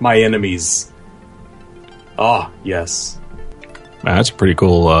my enemies. Ah, yes. Man, that's a pretty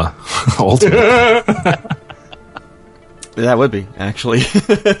cool ultimate. That would be, actually.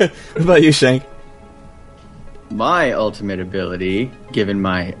 What about you, Shank? My ultimate ability, given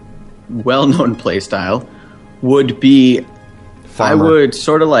my well-known playstyle, would be Farmer. I would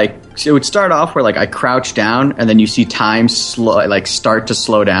sort of like it would start off where like I crouch down and then you see time slow like start to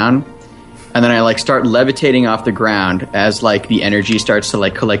slow down, and then I like start levitating off the ground as like the energy starts to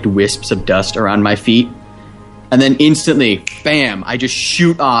like collect wisps of dust around my feet, and then instantly, bam! I just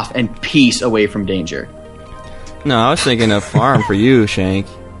shoot off and peace away from danger. No, I was thinking of farm for you, Shank.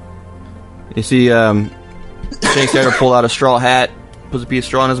 You see, Shank's there to pull out a straw hat, puts a piece of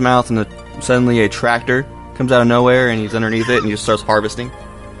straw in his mouth, and suddenly a tractor comes out of nowhere, and he's underneath it, and he just starts harvesting.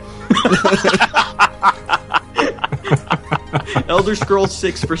 Elder Scrolls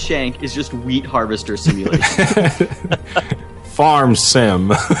 6 for Shank is just wheat harvester simulation. Farm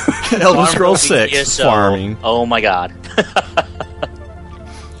sim. Elder Scrolls 6, ESO. farming. Oh my god.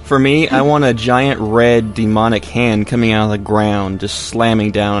 For me, I want a giant red demonic hand coming out of the ground, just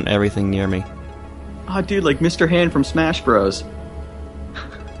slamming down everything near me. Oh, dude, like Mr. Hand from Smash Bros.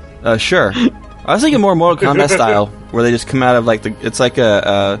 Sure. I was thinking more Mortal Kombat style, where they just come out of like it's like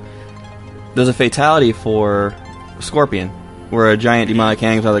there's a fatality for Scorpion, where a giant demonic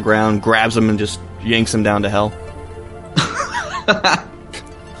hand comes out of the ground, grabs him, and just yanks him down to hell.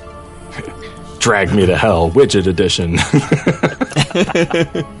 Drag me to hell, widget edition.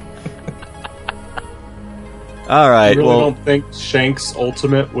 All right. I really Well, don't think Shank's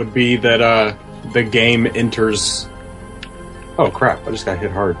ultimate would be that the game enters... Oh, crap. I just got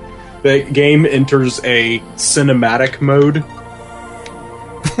hit hard. The game enters a cinematic mode.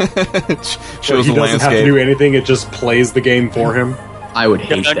 shows He the doesn't have to landscape. do anything. It just plays the game for him. I would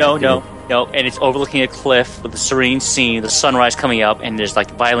hate that. No. And it's overlooking a cliff with a serene scene, the sunrise coming up, and there's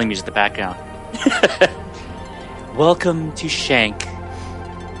like violin music in the background. Welcome to Shank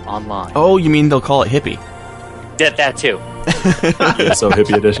Online. Oh, you mean they'll call it hippie? That too. Yeah, so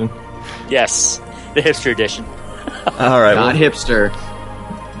hippie edition. Yes, the hipster edition. All right. Not Well, hipster.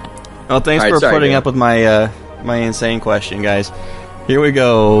 well thanks All right, for sorry, putting Dan. up with my my insane question, guys. Here we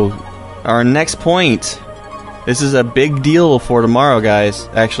go. Our next point. This is a big deal for tomorrow, guys.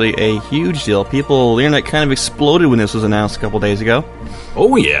 Actually, a huge deal. The internet kind of exploded when this was announced a couple days ago.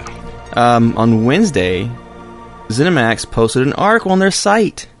 Oh, yeah. On Wednesday, ZeniMax posted an article on their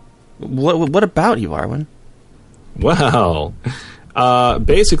site. What about you, Arwen? Well,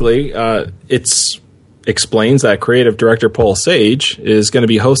 basically, it explains that creative director Paul Sage is going to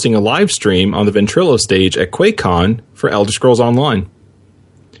be hosting a live stream on the Ventrilo stage at QuakeCon for Elder Scrolls Online.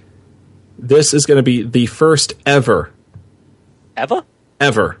 This is going to be the first ever live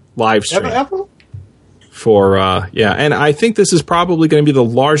stream. Ever? For and I think this is probably going to be the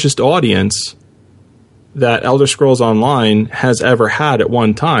largest audience that Elder Scrolls Online has ever had at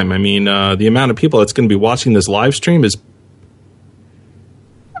one time. I mean, the amount of people that's going to be watching this live stream is,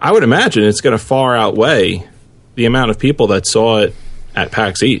 I would imagine it's going to far outweigh the amount of people that saw it at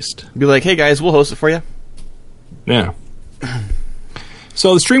PAX East. Be like, hey guys, we'll host it for you. Yeah.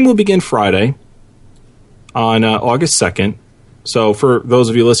 So the stream will begin Friday on August 2nd. So for those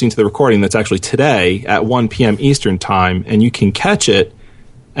of you listening to the recording, that's actually today at 1 p.m. Eastern Time, and you can catch it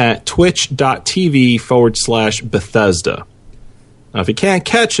at twitch.tv/Bethesda. Now, if you can't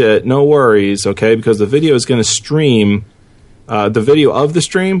catch it, no worries, okay, because the video is going to stream. The video of the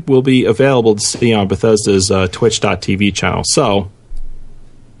stream will be available to see on Bethesda's twitch.tv channel. So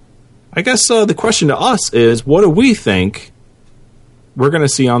I guess the question to us is, what do we think we're going to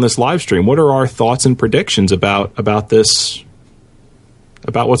see on this live stream? What are our thoughts and predictions about this,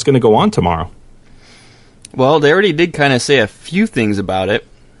 about what's going to go on tomorrow? Well, they already did kind of say a few things about it.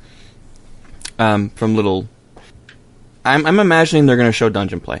 From little... I'm imagining they're going to show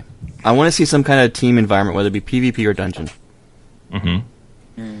dungeon play. I want to see some kind of team environment, whether it be PvP or dungeon.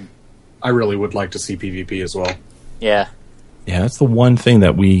 Mm-hmm. I really would like to see PvP as well. Yeah. Yeah, that's the one thing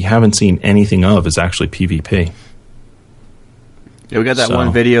that we haven't seen anything of is actually PvP. Yeah, we got that So-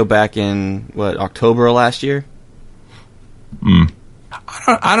 one video back in, October of last year?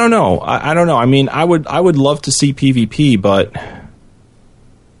 I don't know. I don't know. I mean, I would love to see PvP, but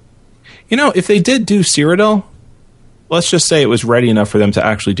if they did do Cyrodiil, let's just say it was ready enough for them to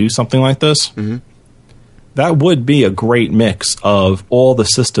actually do something like this, that would be a great mix of all the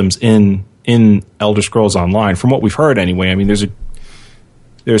systems in Elder Scrolls Online, from what we've heard anyway. I mean, there's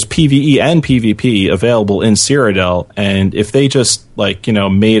PvE and PvP available in Cyrodiil, and if they just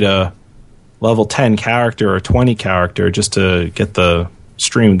made a level 10 character or 20 character just to get the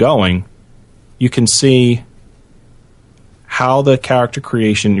stream going, you can see how the character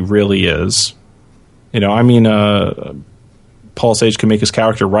creation really is. Paul Sage can make his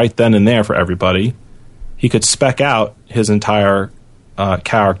character right then and there for everybody. He could spec out his entire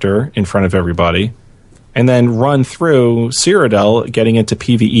character in front of everybody, and then run through Cyrodiil, getting into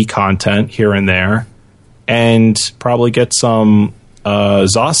PvE content here and there, and probably get some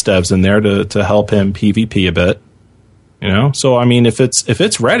ZOS devs in there to help him PvP a bit. So I mean, if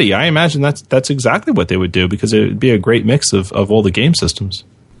it's ready, I imagine that's exactly what they would do, because it would be a great mix of all the game systems.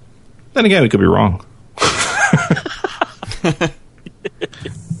 Then again, it could be wrong.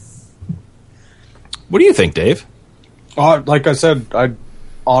 What do you think, Dave? Like I said,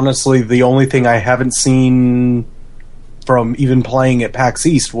 honestly, the only thing I haven't seen from even playing at PAX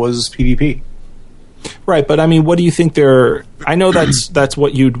East was PvP. Right, but I mean, what do you think they're... I know that's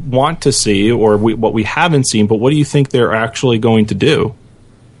what you'd want to see, or what we haven't seen, but what do you think they're actually going to do?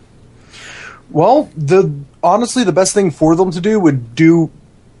 Well, honestly, the best thing for them to do would do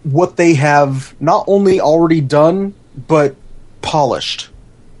what they have not only already done, but polished.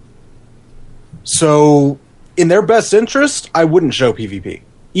 So, in their best interest, I wouldn't show PvP.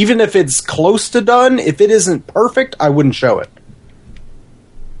 Even if it's close to done, if it isn't perfect, I wouldn't show it.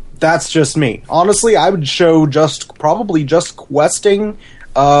 That's just me. Honestly, I would show probably just questing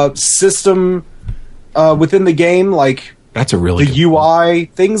system within the game, like that's a really the UI,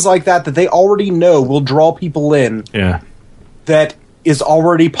 things like that they already know will draw people in. Yeah, that is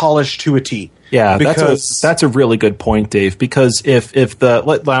already polished to a T. Yeah, that's a really good point, Dave. Because if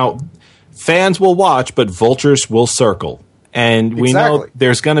fans will watch, but vultures will circle. And we know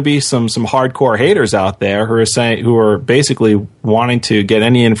there's going to be some hardcore haters out there who are basically wanting to get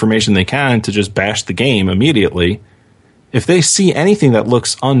any information they can to just bash the game immediately. If they see anything that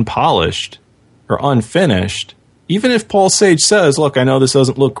looks unpolished or unfinished, even if Paul Sage says, "Look, I know this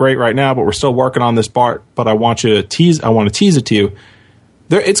doesn't look great right now, but we're still working on this part. But I want to tease it to you."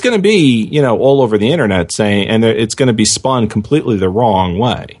 It's going to be all over the internet saying, and it's going to be spun completely the wrong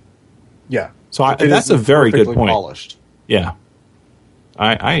way. Yeah, so that's a very good point. Polished. Yeah,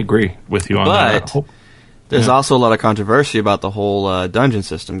 I agree with you on that. But there's also a lot of controversy about the whole dungeon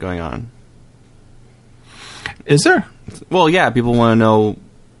system going on. Is there? Well, yeah, people want to know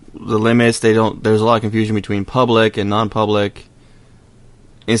the limits. There's a lot of confusion between public and non-public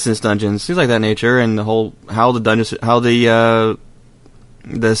instance dungeons, things like that nature, and the whole how the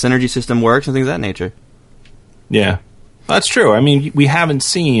synergy system works and things of that nature. Yeah, that's true. I mean, we haven't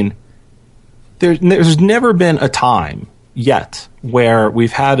seen. There's never been a time yet where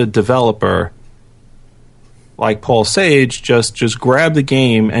we've had a developer like Paul Sage just grab the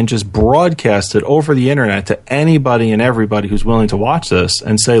game and just broadcast it over the internet to anybody and everybody who's willing to watch this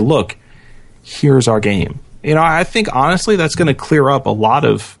and say, "Look, here's our game." I think honestly that's going to clear up a lot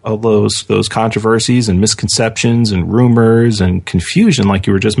of those controversies and misconceptions and rumors and confusion like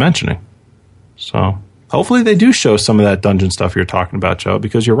you were just mentioning. So hopefully they do show some of that dungeon stuff you're talking about, Joe,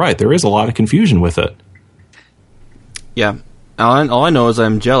 because you're right. There is a lot of confusion with it. Yeah. All I know is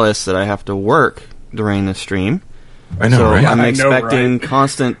I'm jealous that I have to work during the stream. I know, so right? I'm expecting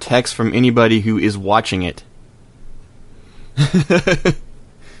constant text from anybody who is watching it.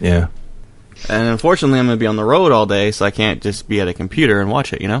 Yeah. And unfortunately, I'm going to be on the road all day, so I can't just be at a computer and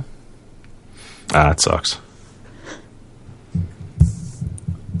watch it, That sucks.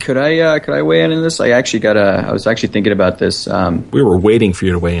 Could I weigh in on this? I was actually thinking about this. We were waiting for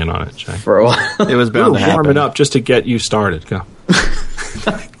you to weigh in on it, Jay. For a while. It was bound to happen. Warming up just to get you started. Go.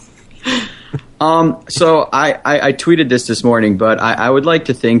 So I tweeted this morning, but I would like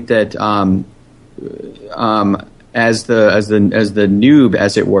to think that as the noob,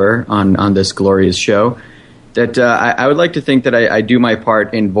 as it were, on this glorious show, that I would like to think that I do my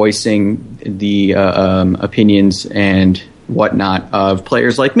part in voicing the opinions and whatnot of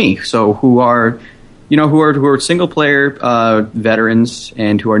players like me, so who are single player veterans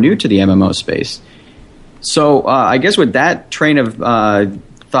and who are new to the MMO space. So I guess with that train of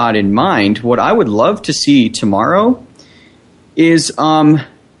thought in mind, what I would love to see tomorrow is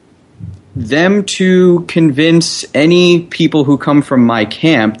them to convince any people who come from my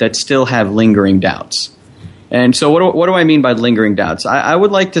camp that still have lingering doubts. And so what do I mean by lingering doubts? I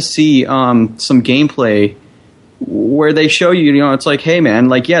would like to see some gameplay where they show you, it's like, hey man,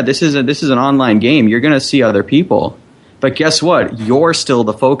 like, yeah, this is an online game. You're going to see other people. But guess what? You're still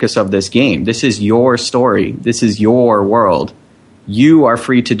the focus of this game. This is your story. This is your world. You are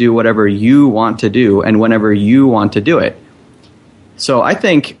free to do whatever you want to do and whenever you want to do it. So I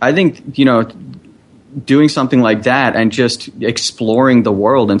think doing something like that and just exploring the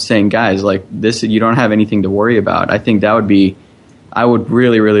world and saying, guys, like this, you don't have anything to worry about. I think that would be, I would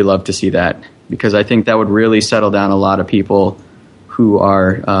really, really love to see that, because I think that would really settle down a lot of people who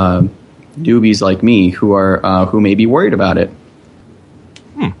are newbies like me who may be worried about it.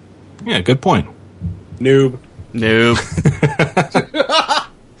 Yeah, good point. Noob.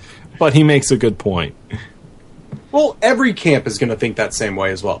 But he makes a good point. Well, every camp is going to think that same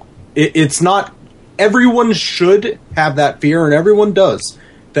way as well. It's not... Everyone should have that fear, and everyone does.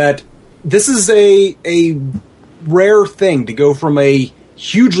 That this is a rare thing to go from a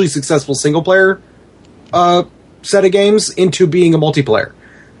hugely successful single-player set of games into being a multiplayer.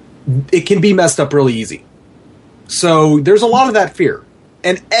 It can be messed up really easy. So there's a lot of that fear.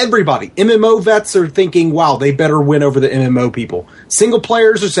 And everybody, MMO vets are thinking, wow, they better win over the MMO people. Single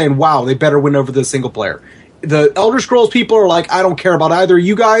players are saying, wow, they better win over the single player. The Elder Scrolls people are like, I don't care about either of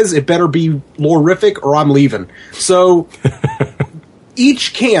you guys. It better be lore-rific or I'm leaving. So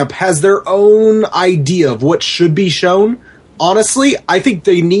each camp has their own idea of what should be shown. Honestly, I think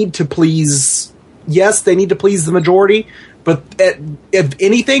they need to please... Yes, they need to please the majority. But if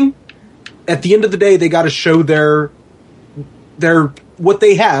anything, at the end of the day, they got to show their what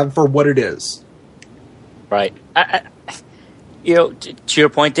they have for what it is. Right. To your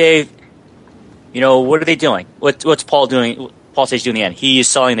point, Dave, what are they doing? What's Paul doing? Paul says doing in the end. He is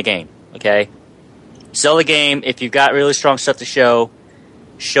selling the game. Okay, sell the game. If you've got really strong stuff to show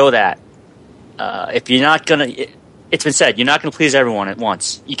that. If you're not gonna, it's been said, you're not gonna please everyone at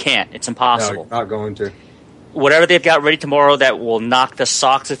once. You can't. It's impossible. No, you're not going to. Whatever they've got ready tomorrow that will knock the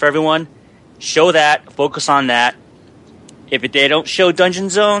socks off everyone, show that. Focus on that. If they don't show dungeon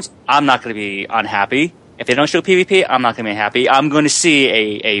zones, I'm not going to be unhappy. If they don't show PvP, I'm not going to be happy. I'm going to see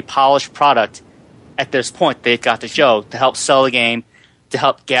a polished product at this point they've got to show to help sell the game, to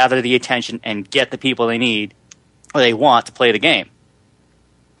help gather the attention and get the people they need or they want to play the game.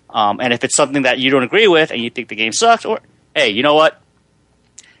 And if it's something that you don't agree with and you think the game sucks, or, hey, you know what?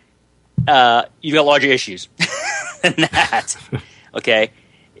 You've got larger issues than that. Okay?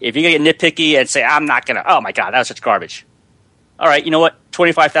 If you're going to get nitpicky and say, I'm not going to, oh my God, that was such garbage. All right, you know what?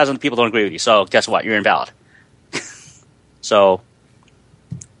 25,000 people don't agree with you, so guess what? You're invalid. So,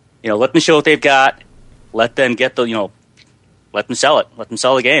 let them show what they've got. Let them get let them sell it. Let them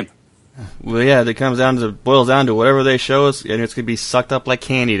sell the game. Well, yeah, it boils down to whatever they show us, and it's going to be sucked up like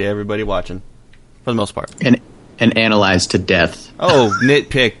candy to everybody watching, for the most part. And analyzed to death. Oh,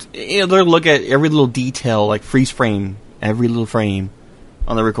 nitpicked. They'll look at every little detail, like freeze frame, every little frame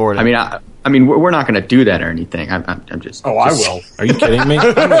on the recording. I mean, we're not going to do that or anything. I'm just. Oh, I will. Are you kidding me?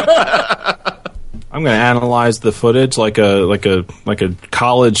 I'm going to analyze the footage like a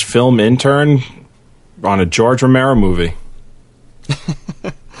college film intern on a George Romero movie.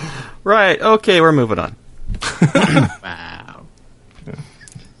 Right. Okay, we're moving on. Wow.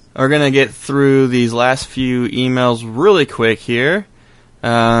 We're going to get through these last few emails really quick here.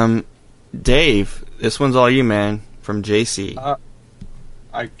 Dave, this one's all you, man, from JC.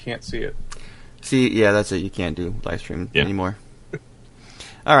 I can't see it. See, yeah, that's it. You can't do live stream anymore.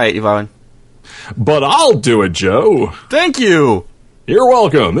 All right, Yvonne. But I'll do it, Joe. Thank you. You're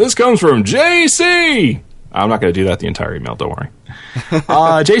welcome. This comes from JC. I'm not going to do that the entire email, don't worry.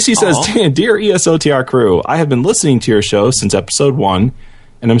 JC says, Dear ESOTR crew, I have been listening to your show since episode 1,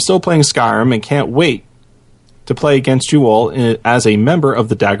 and I'm still playing Skyrim and can't wait to play against you all as a member of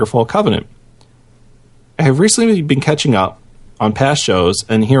the Daggerfall Covenant. I have recently been catching up on past shows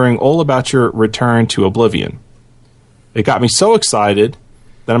and hearing all about your return to Oblivion. It got me so excited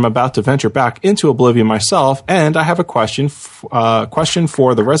that I'm about to venture back into Oblivion myself, and I have a question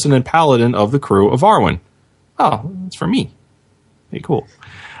for the resident paladin of the crew of Arwen. Oh, it's for me. Hey, cool.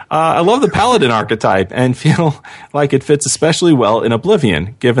 I love the paladin archetype and feel like it fits especially well in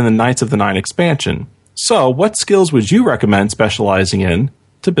Oblivion, given the Knights of the Nine expansion. So, what skills would you recommend specializing in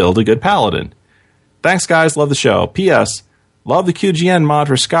to build a good paladin? Thanks, guys. Love the show. P.S. Love the QGN mod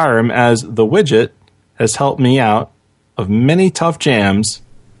for Skyrim, as the widget has helped me out of many tough jams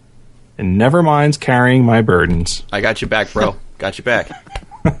and never minds carrying my burdens. I got you back, bro. Got you back.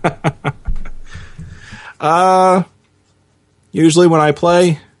 Usually when I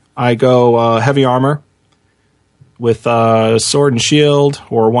play, I go heavy armor with sword and shield,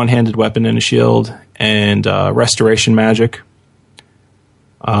 or one-handed weapon and a shield, and restoration magic.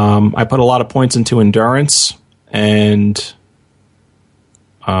 I put a lot of points into endurance and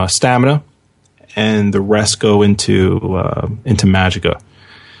stamina, and the rest go into Magicka.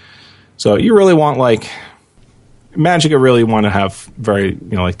 So you really want Magicka really want to have very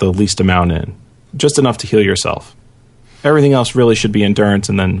the least amount in, just enough to heal yourself. Everything else really should be endurance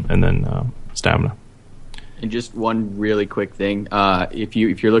and then stamina. And just one really quick thing: if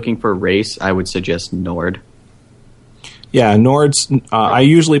you're looking for a race, I would suggest Nord. Yeah, Nord's. I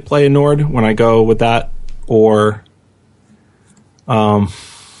usually play a Nord when I go with that, or I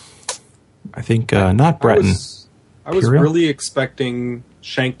think not Breton. I was really expecting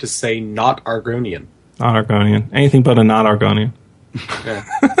Shank to say not Argonian. Not Argonian. Anything but a not Argonian. Yeah.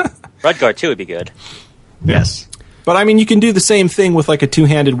 Redguard too would be good. Yes. But I mean, you can do the same thing with like a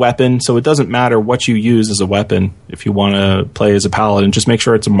two-handed weapon, so it doesn't matter what you use as a weapon. If you want to play as a paladin, just make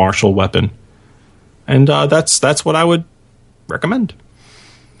sure it's a martial weapon, and that's what I would recommend.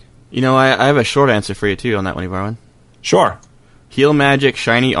 I have a short answer for you too on that one, Ivarwin. Sure. Heal magic,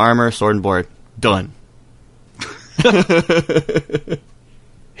 shiny armor, sword and board. Done.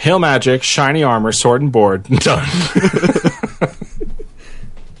 Heal magic, shiny armor, sword and board. Done.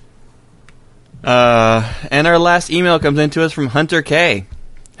 And our last email comes in to us from Hunter K.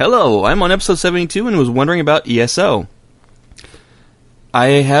 Hello, I'm on episode 72 and was wondering about ESO. I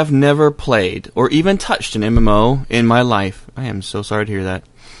have never played or even touched an MMO in my life. I am so sorry to hear that.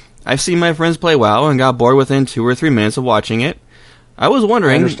 I've seen my friends play WoW and got bored within 2 or 3 minutes of watching it. I was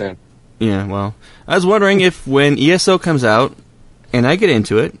wondering... I understand. Yeah, well, I was wondering if when ESO comes out and I get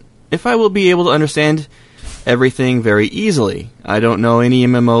into it, if I will be able to understand everything very easily. I don't know any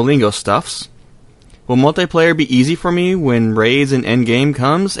MMO lingo stuffs. Will multiplayer be easy for me when raids and endgame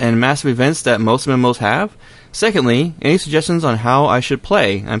comes and massive events that most MMOs have? Secondly, any suggestions on how I should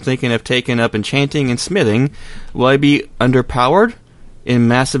play? I'm thinking of taking up enchanting and smithing. Will I be underpowered in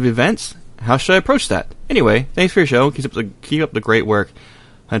massive events? How should I approach that? Anyway, thanks for your show. Keep up the great work,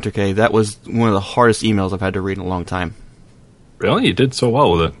 Hunter K. That was one of the hardest emails I've had to read in a long time. Really? You did so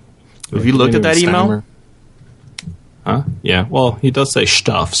well with it. Have you looked at that email? Huh? Yeah. Well, he does say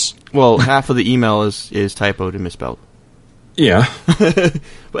stuffs. Well, half of the email is typoed and misspelled. Yeah.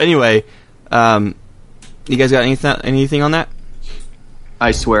 But anyway, you guys got anything on that?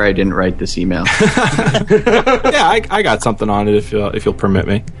 I swear I didn't write this email. Yeah, I got something on it if you'll permit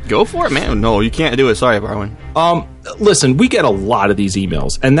me. Go for it, man. No, you can't do it. Sorry, Barwin. Listen, we get a lot of these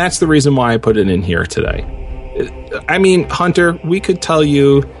emails, and that's the reason why I put it in here today. I mean, Hunter, we could tell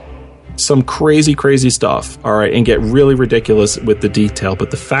you some crazy, crazy stuff, all right, and get really ridiculous with the detail, but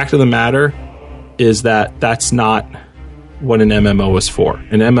the fact of the matter is that that's not what an MMO is for.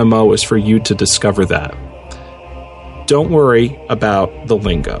 An MMO is for you to discover that. Don't worry about the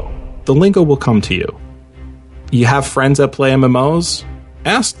lingo. The lingo will come to you. You have friends that play MMOs?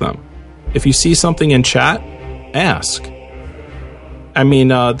 Ask them. If you see something in chat, ask. I mean,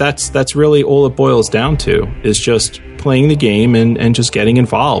 that's really all it boils down to, is just playing the game and just getting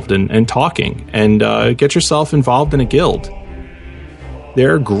involved and talking. And get yourself involved in a guild.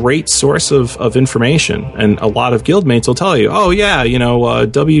 They're a great source of information. And a lot of guildmates will tell you, oh yeah,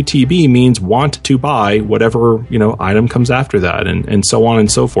 WTB means want to buy whatever, item comes after that, and so on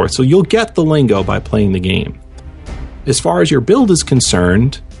and so forth. So you'll get the lingo by playing the game. As far as your build is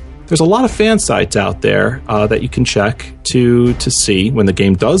concerned, there's a lot of fan sites out there that you can check to see when the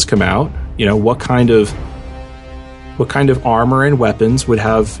game does come out, what kind of armor and weapons would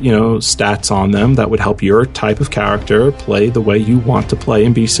have, stats on them that would help your type of character play the way you want to play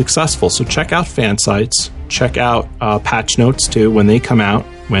and be successful. So check out fan sites, check out patch notes too when they come out,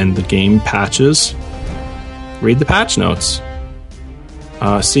 when the game patches. Read the patch notes.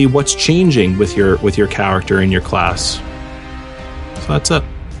 See what's changing with your character and your class. So that's it.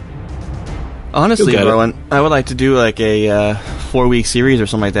 Honestly, Rowan, I would like to do like a 4-week series or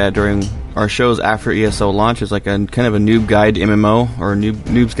something like that during our shows after ESO launches, like a kind of a noob guide to MMO or a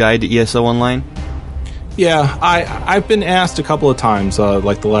noob's guide to ESO Online. Yeah, I've been asked a couple of times,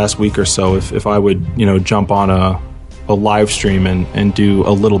 like the last week or so, if I would jump on a live stream and do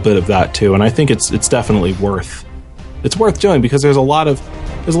a little bit of that too. And I think it's definitely worth doing, because there's a lot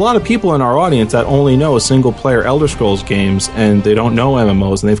of people in our audience that only know single player Elder Scrolls games, and they don't know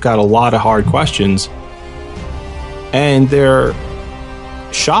MMOs, and they've got a lot of hard questions, and they're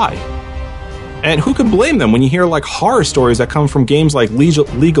shy. And who can blame them when you hear like horror stories that come from games like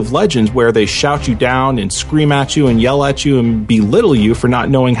League of Legends, where they shout you down and scream at you and yell at you and belittle you for not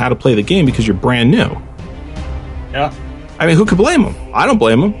knowing how to play the game because you're brand new. Yeah. I mean, who could blame them? I don't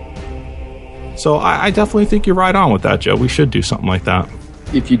blame them. So I definitely think you're right on with that, Joe. We should do something like that.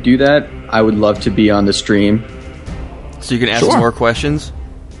 If you do that, I would love to be on the stream. So you can ask more questions?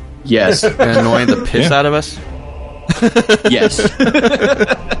 Yes. And annoy the piss out of us? Yes.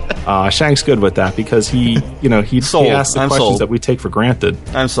 Shank's good with that because he Sold. asks the I'm questions sold. that we take for granted.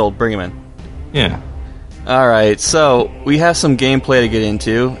 I'm sold. Bring him in. Yeah. All right, so we have some gameplay to get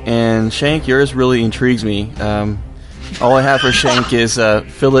into, and Shank, yours really intrigues me. All I have for Shank is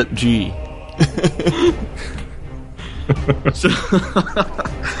Philip G.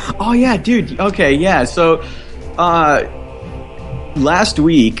 Oh yeah, dude. Okay, yeah. So last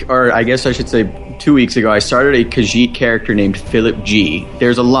week, or I guess I should say 2 weeks ago, I started a Khajiit character named Philip G.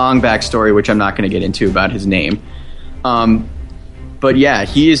 There's a long backstory which I'm not going to get into about his name. But yeah,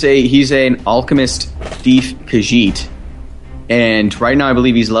 he's an alchemist thief Khajiit. And right now I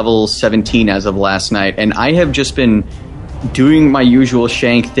believe he's level 17 as of last night. And I have just been doing my usual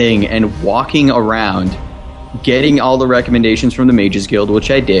Shank thing and walking around, getting all the recommendations from the Mages Guild,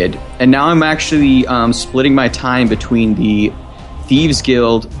 which I did. And now I'm actually splitting my time between the Thieves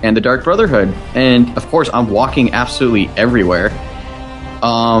Guild and the Dark Brotherhood. And of course, I'm walking absolutely everywhere.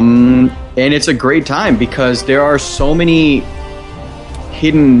 And it's a great time because there are so many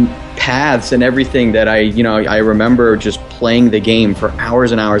hidden paths and everything that I remember just playing the game for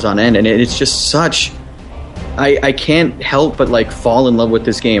hours and hours on end. And it's just such... I can't help but like fall in love with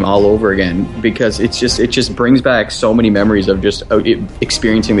this game all over again because it just brings back so many memories of just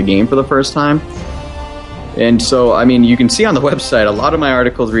experiencing the game for the first time. And so, I mean, you can see on the website, a lot of my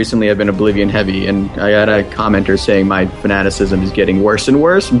articles recently have been Oblivion heavy, and I had a commenter saying my fanaticism is getting worse and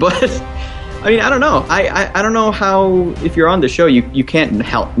worse, but I mean, I don't know. I don't know how, if you're on the show, you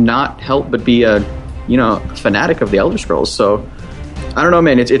can't not help but be a fanatic of the Elder Scrolls, so I don't know,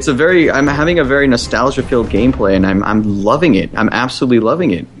 man. I'm having a very nostalgia-filled gameplay, and I'm loving it. I'm absolutely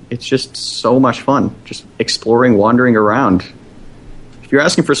loving it. It's just so much fun, just exploring, wandering around. If you're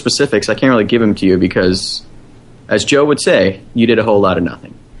asking for specifics, I can't really give them to you because, as Joe would say, you did a whole lot of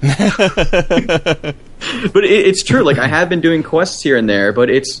nothing. But it's true. Like, I have been doing quests here and there, but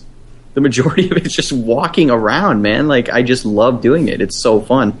the majority of it's just walking around, man. Like, I just love doing it. It's so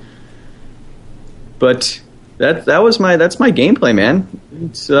fun. But that's my gameplay, man.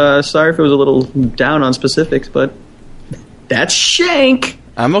 It's sorry if it was a little down on specifics, but that's Shank.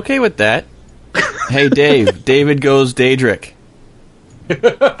 I'm okay with that. Hey, Dave. David goes Daedric.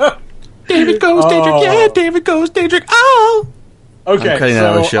 David goes Daedric. Yeah, David goes Daedric. Oh. Okay, I'm cutting that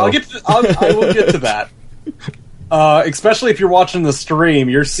out of the show. I will get to that. Especially if you're watching the stream,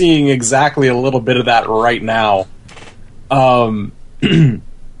 you're seeing exactly a little bit of that right now.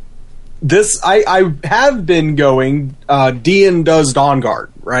 This I have been going. Dean does Dawnguard,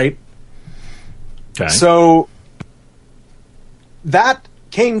 right? Okay. So that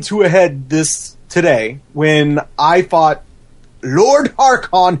came to a head today when I fought Lord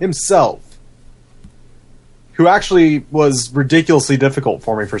Harkon himself, who actually was ridiculously difficult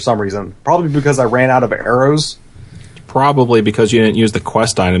for me for some reason. Probably because I ran out of arrows. Probably because you didn't use the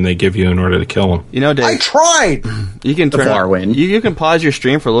quest item they give you in order to kill him. You know, Dave, I tried! you can turn Farwin. You can pause your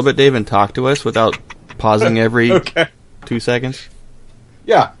stream for a little bit, Dave, and talk to us without pausing every 2 seconds.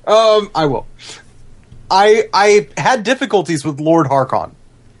 Yeah, I will. I had difficulties with Lord Harkon.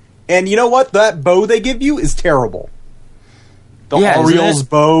 And you know what? That bow they give you is terrible. The Ariel's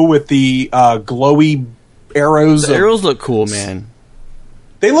bow with the glowy arrows. The arrows look cool, man.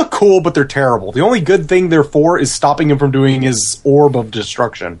 They look cool, but they're terrible. The only good thing they're for is stopping him from doing his orb of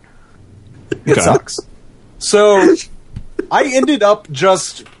destruction. It sucks. So, I ended up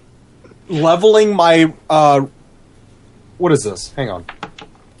just leveling my... what is this? Hang on.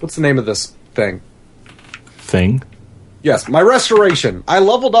 What's the name of this thing? Thing? Yes, my restoration. I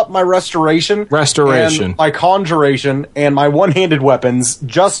leveled up my restoration. And my conjuration and my one-handed weapons,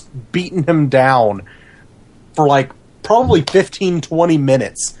 just beating him down for like probably 15-20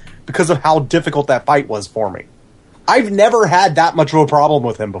 minutes because of how difficult that fight was for me. I've never had that much of a problem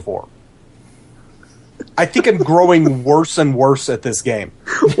with him before. I think I'm growing worse and worse at this game.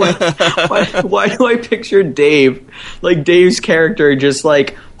 Why do I picture Dave, like Dave's character, just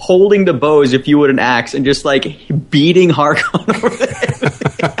like holding the bow as if you would an axe and just like beating Harkon over the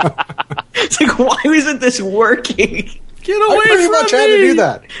head? It's like, why isn't this working? Get away I pretty from much me! had to do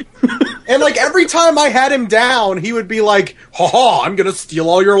that. And like every time I had him down, he would be like, "Ha, I'm gonna steal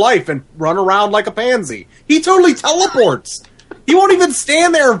all your life," and run around like a pansy. He totally teleports. He won't even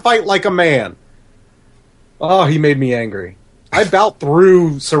stand there and fight like a man. Oh, he made me angry. I about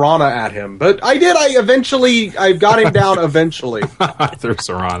threw Serana at him, but I did. I got him down eventually. I threw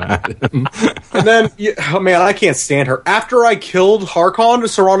Serana at him. And then, oh man, I can't stand her. After I killed Harkon,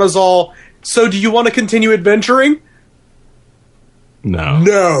 Serana's all, "So do you want to continue adventuring?" No.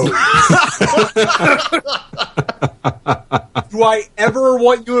 Do I ever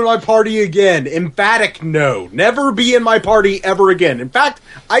want you in my party again? Emphatic no. Never be in my party ever again. In fact,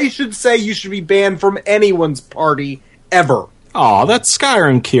 I should say you should be banned from anyone's party ever. Aw, that's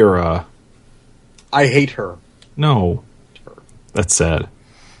Skyrim Kira. I hate her. No. That's sad.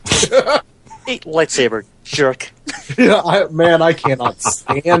 Eat lightsaber, jerk. I cannot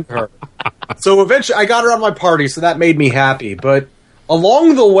stand her. So eventually, I got her on my party, so that made me happy. But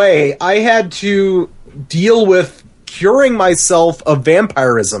along the way, I had to deal with curing myself of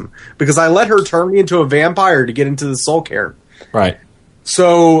vampirism because I let her turn me into a vampire to get into the soul cairn. Right.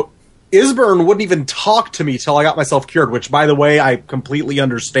 So Isburn wouldn't even talk to me till I got myself cured, which, by the way, I completely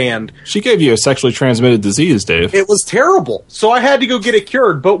understand. She gave you a sexually transmitted disease, Dave. It was terrible. So I had to go get it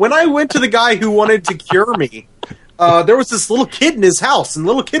cured. But when I went to the guy who wanted to cure me, there was this little kid in his house, and the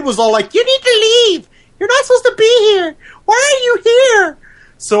little kid was all like, "You need to leave. You're not supposed to be here. Why are you here?"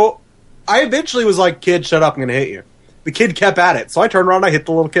 So I eventually was like, "Kid, shut up. I'm going to hit you." The kid kept at it. So I turned around and I hit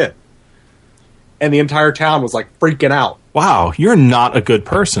the little kid. And the entire town was like freaking out. Wow, you're not a good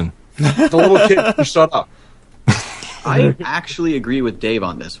person. The little kid, shut up. I actually agree with Dave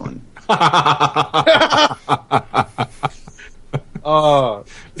on this one.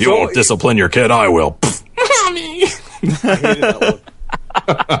 You won't discipline your kid, I will. I hated that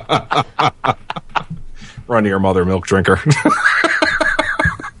one. Run to your mother, milk drinker.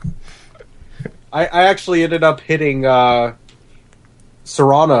 I actually ended up hitting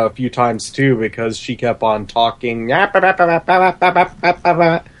Serana a few times too because she kept on talking.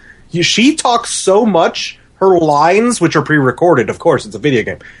 She talks so much, her lines, which are pre-recorded, of course, it's a video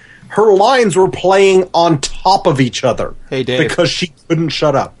game, her lines were playing on top of each other. Hey, Dave. Because she couldn't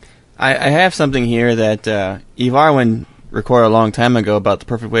shut up. I have something here that Eve Arwin recorded a long time ago about the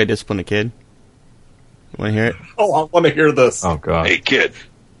perfect way to discipline a kid. You want to hear it? Oh, I want to hear this. Oh, God. Hey, kid.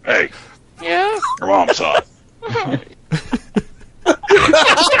 Hey. Yeah? Your mom's hot.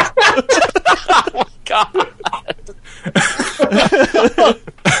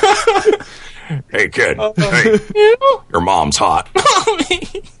 Hey, kid. Hey. Your mom's hot.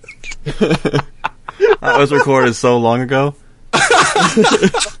 That was recorded so long ago.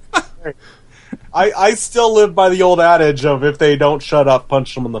 I still live by the old adage of if they don't shut up,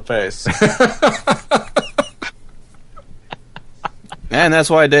 punch them in the face. And that's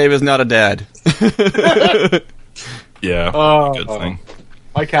why Dave is not a dad. Yeah, good thing.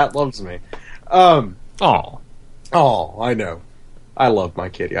 My cat loves me. Oh, I know. I love my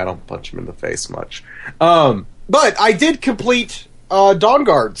kitty. I don't punch him in the face much. But I did complete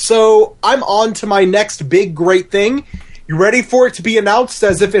Dawnguard, so I'm on to my next big, great thing. You ready for it to be announced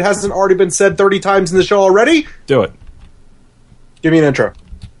as if it hasn't already been said 30 times in the show already? do it. Give me an intro.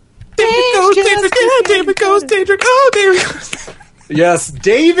 David goes, Daedric. Oh, David goes. Yes,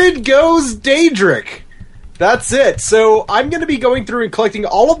 David Goes Daedric. That's it. So I'm going to be going through and collecting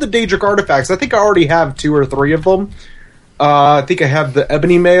all of the Daedric artifacts. I think I already have 2 or 3 of them. I think I have the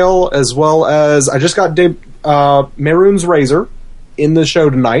Ebony Mail, as well as I just got Mehrunes Razor in the show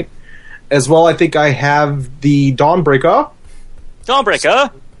tonight. As well, I think I have the Dawnbreaker.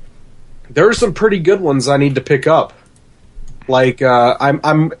 Dawnbreaker? There are some pretty good ones I need to pick up. Like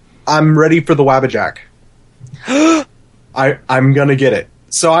I'm ready for the Wabbajack. I'm gonna get it.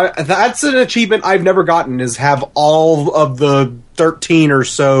 So that's an achievement I've never gotten, is have all of the 13 or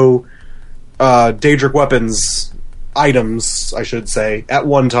so Daedric weapons items, I should say, at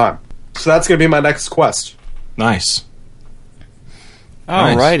one time. So that's gonna be my next quest. Nice.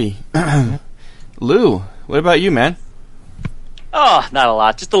 Alrighty. Lou, what about you, man? Oh, not a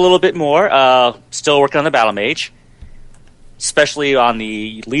lot. Just a little bit more. Still working on the Battle Mage. Especially on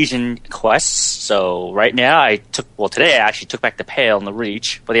the Legion quests. So right now, today I actually took back the Pale and the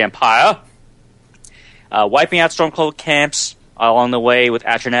Reach for the Empire. Wiping out Stormcloak camps along the way with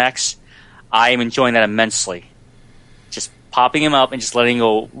Atronax. I am enjoying that immensely. Just popping him up and just letting him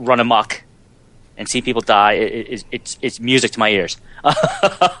go run amok and see people die. It's music to my ears.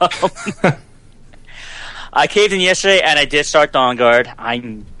 I caved in yesterday and I did start Dawnguard.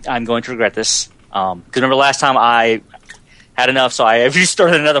 I'm going to regret this. Because remember last time I had enough, so I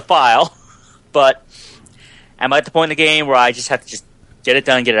restarted another file. But I'm at the point in the game where I just have to just get it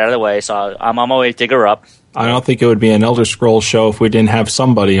done, get it out of the way. So I'm on my way to dig her up. I don't think it would be an Elder Scrolls show if we didn't have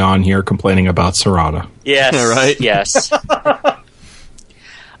somebody on here complaining about Serana. Yes, right? Yes.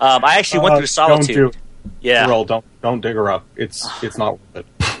 I actually went through Solitude. Don't do it. Yeah. Roll, don't dig her up. It's not worth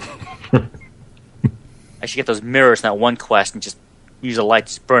it. I should get those mirrors in that one quest and just use a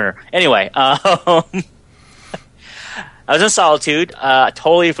light burner. Anyway, I was in Solitude.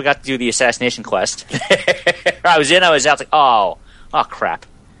 Totally forgot to do the assassination quest. I was out. Like, oh crap.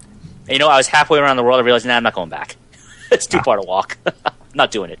 And, I was halfway around the world. I realized, I'm not going back. It's too far to walk.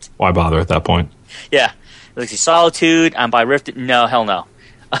 Not doing it. Why bother at that point? Yeah. Like Solitude, I'm by Rift. No, hell no.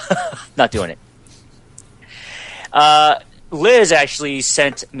 Not doing it. Liz actually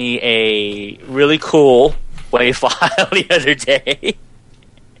sent me a really cool WAV file the other day.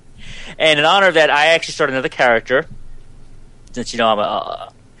 And in honor of that, I actually started another character. Since, I'm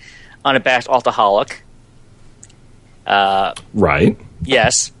a unabashed alcoholic. Right.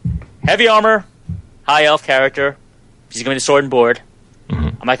 Yes. Heavy armor, high elf character. She's going to be the sword and board.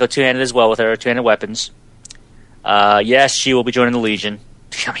 Mm-hmm. I might go two-handed as well with her, two-handed weapons. Yes, she will be joining the Legion.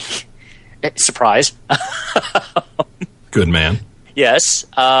 I mean, surprise. Good man. Yes.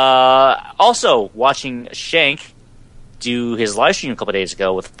 Also, watching Shank do his live stream a couple days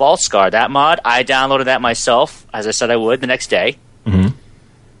ago with False Scar, that mod, I downloaded that myself, as I said I would, the next day. Mm-hmm.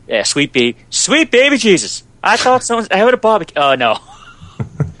 Yeah, sweet baby Jesus. I thought someone's having a barbecue. Oh, no.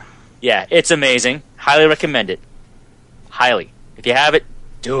 Yeah, it's amazing. Highly recommend it. Highly. If you have it,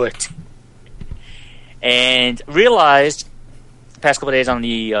 do it. And realized the past couple of days on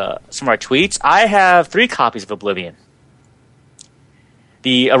the some of our tweets, I have 3 copies of Oblivion.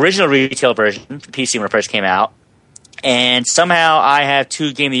 The original retail version, the PC when it first came out, and somehow I have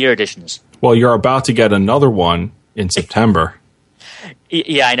 2 Game of the Year editions. Well, you're about to get another one in September.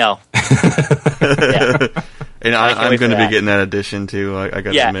 Yeah, I know. Yeah. And I'm going to be getting that edition too. I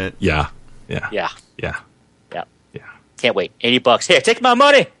got to admit. Yeah. Can't wait. $80. Here, take my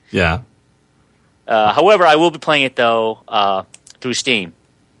money. Yeah. However, I will be playing it though through Steam.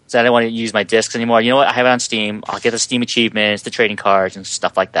 So I don't want to use my discs anymore. You know what? I have it on Steam. I'll get the Steam achievements, the trading cards, and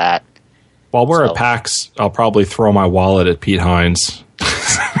stuff like that. While we're at PAX, I'll probably throw my wallet at Pete Hines.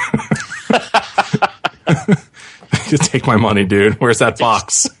 Just take my money, dude. Where's that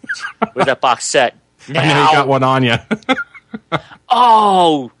box? Where's that box set? Now. I know you got one on you.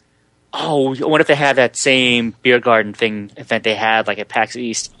 Oh, I wonder if they had that same beer garden event they had like at PAX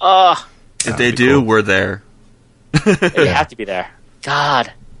East. Oh, if they do, cool. We're there. They have to be there.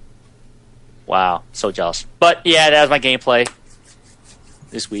 God. Wow, so jealous. But yeah, that was my gameplay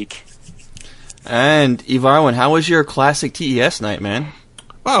this week. And Ivarwin, how was your classic TES night, man?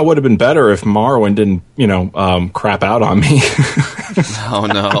 Well, it would have been better if Morrowind didn't, crap out on me. Oh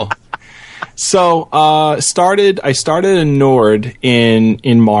no. So, I started a Nord in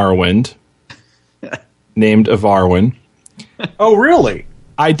Morrowind named Ivarwin. Oh, really?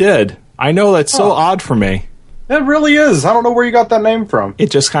 I did. I know that's so odd for me. It really is. I don't know where you got that name from.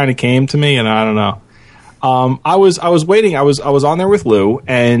 It just kind of came to me, and I don't know. I was waiting. I was on there with Lou,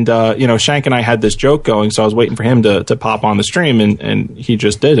 and Shank and I had this joke going, so I was waiting for him to pop on the stream, and he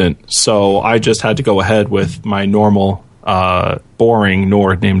just didn't. So I just had to go ahead with my normal, boring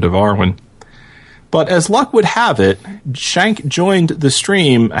Nord named Ivarwin. But as luck would have it, Shank joined the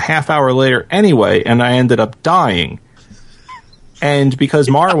stream a half hour later anyway, and I ended up dying. And because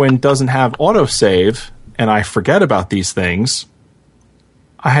Morrowind doesn't have autosave, and I forget about these things,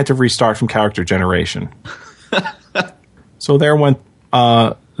 I had to restart from character generation. So there went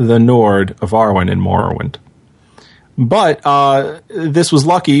the Nord of Arwen in Morrowind. But this was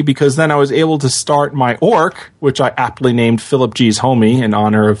lucky because then I was able to start my orc, which I aptly named Philip G's homie in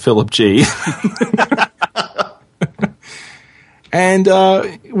honor of Philip G. And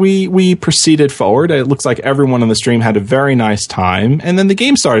we proceeded forward. It looks like everyone on the stream had a very nice time. And then the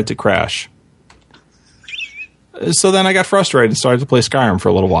game started to crash. So then I got frustrated and started to play Skyrim for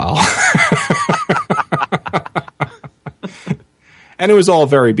a little while. And it was all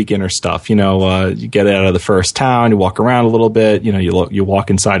very beginner stuff. You get out of the first town, you walk around a little bit, you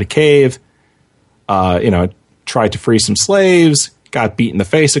walk inside a cave, tried to free some slaves, got beat in the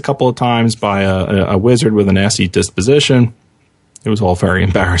face a couple of times by a wizard with a nasty disposition. It was all very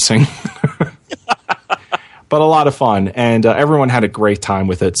embarrassing. But a lot of fun, and everyone had a great time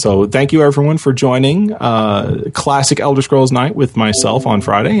with it. So thank you, everyone, for joining Classic Elder Scrolls Night with myself on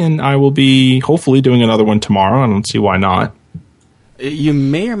Friday, and I will be hopefully doing another one tomorrow. I don't see why not. You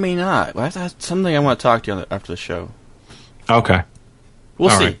may or may not. That's something I want to talk to you after the show. Okay.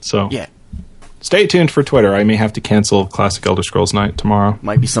 We'll see. Right, so yeah. Stay tuned for Twitter. I may have to cancel Classic Elder Scrolls Night tomorrow.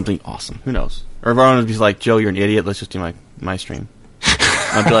 Might be something awesome. Who knows? Or if I want to be like, Joe, you're an idiot. Let's just do my stream.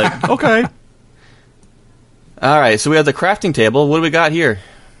 I'll be like, okay. All right, so we have the crafting table. What do we got here?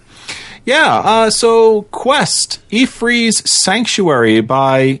 Yeah, so Quest, Ifri's Sanctuary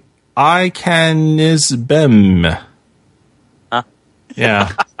by Icanisbem. Huh?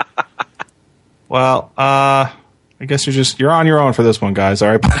 Yeah. Well, I guess you're on your own for this one, guys.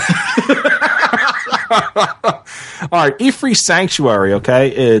 All right. All right, Ifri's Sanctuary, okay?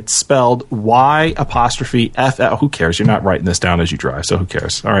 It's spelled Y''F. Who cares? You're not writing this down as you drive, so who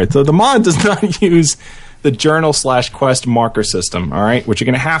cares? All right, so the mod does not use the journal/quest marker system. All right, what you're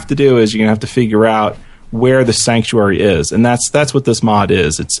going to have to do is you're going to have to figure out where the sanctuary is, and that's what this mod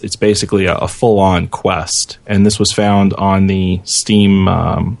is. It's basically a full-on quest, and this was found on the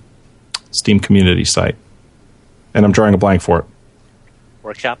Steam community site, and I'm drawing a blank for it.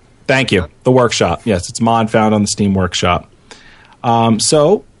 Workshop. Thank you. The workshop. Yes, it's a mod found on the Steam Workshop.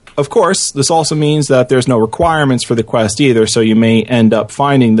 So, of course, this also means that there's no requirements for the quest either, so you may end up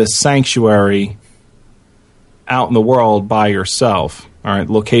finding this sanctuary out in the world by yourself. All right,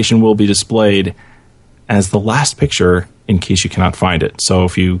 location will be displayed as the last picture in case you cannot find it. So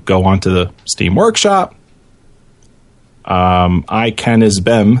if you go onto the Steam Workshop,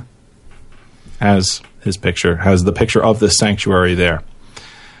 iCanisBem has his picture, has the picture of this sanctuary there.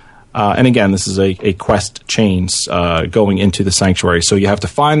 And again, this is a quest chain going into the sanctuary. So you have to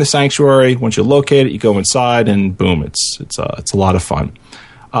find the sanctuary. Once you locate it, you go inside, and boom, it's a lot of fun.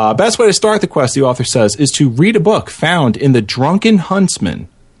 Best way to start the quest, the author says, is to read a book found in the Drunken Huntsman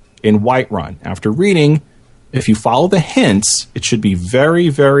in Whiterun. After reading, if you follow the hints, it should be very,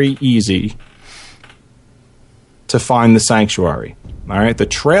 very easy to find the sanctuary. All right, the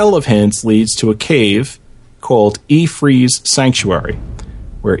trail of hints leads to a cave called Ifri's Sanctuary,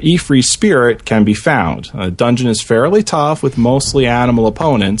 where Ifri's spirit can be found. The dungeon is fairly tough with mostly animal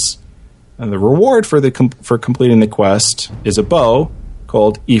opponents, and the reward for completing the quest is a bow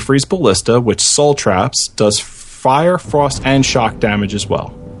called Ifri's Ballista, which soul traps, does fire, frost, and shock damage as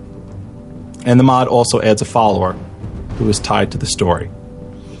well. And the mod also adds a follower who is tied to the story.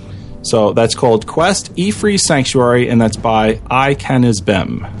 So that's called Quest Ifri's Sanctuary, and that's by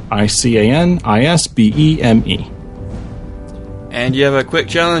iCanisBem. ICANISBEME. And you have a quick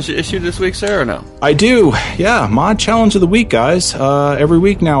challenge to issue this week, sir, or no? I do, yeah. Mod challenge of the week, guys. Every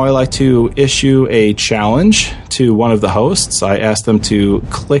week now I like to issue a challenge to one of the hosts. I ask them to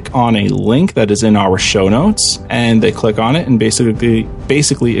click on a link that is in our show notes, and they click on it and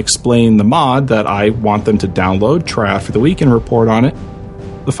basically explain the mod that I want them to download, try out for the week, and report on it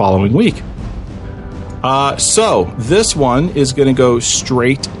the following week. So this one is going to go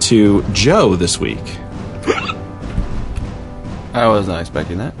straight to Joe this week. I was not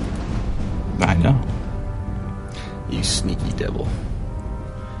expecting that. I know. You sneaky devil.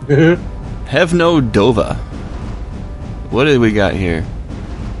 Hevno Dova. What did we got here?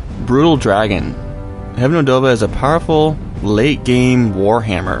 Brutal Dragon. Hevno Dova is a powerful late-game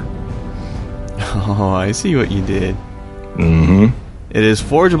warhammer. Oh, I see what you did. Mm-hmm. It is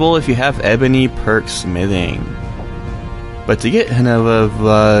forgeable if you have Ebony Perk Smithing. But to get Hevno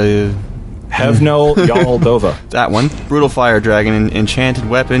Dova. That one. Brutal Fire Dragon, an enchanted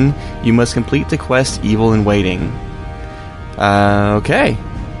weapon. You must complete the quest Evil in Waiting. Okay.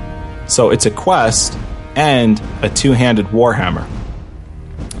 So it's a quest and a two-handed warhammer.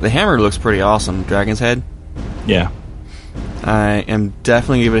 The hammer looks pretty awesome. Dragon's head. Yeah. I am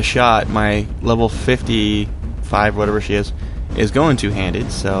definitely going to give it a shot. My level 55, whatever she is going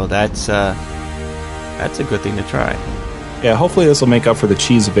two-handed, so that's a good thing to try. Yeah, hopefully this will make up for the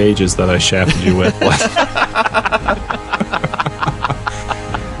cheese of ages that I shafted you with.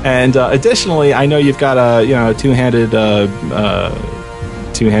 And additionally, I know you've got a two-handed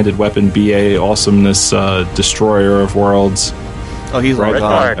weapon, BA Awesomeness, Destroyer of Worlds. Oh, he's long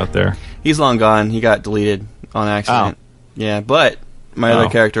gone out there. He's long gone. He got deleted on accident. Oh. Yeah, but my other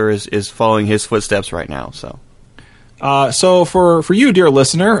character is following his footsteps right now. So for you, dear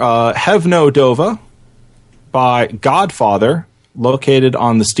listener, Hevno Dova by Godfather, located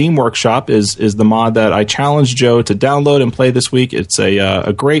on the Steam Workshop, is the mod that I challenged Joe to download and play this week. It's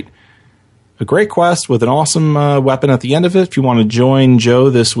a great quest with an awesome weapon at the end of it. If you want to join Joe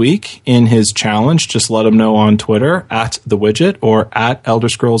this week in his challenge, just let him know on Twitter @TheWidget or @Elder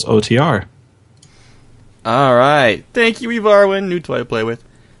Scrolls OTR. All right. Thank you, Evarwin. New toy to play with.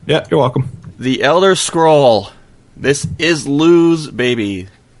 Yeah, you're welcome. The Elder Scroll. This is Lou's baby.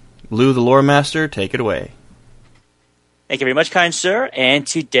 Lou, the lore master, take it away. Thank you very much, kind sir. And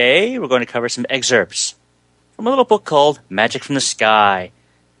today we're going to cover some excerpts from a little book called Magic from the Sky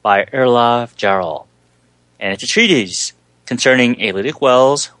by Erlaf Jarl. And it's a treatise concerning Aelidic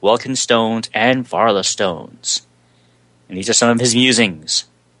wells, Welkin stones, and Varla stones. And these are some of his musings.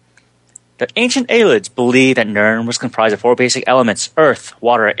 The ancient Aelids believed that Nirn was comprised of 4 basic elements: earth,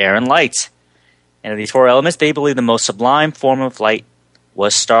 water, air, and light. And of these 4 elements, they believed the most sublime form of light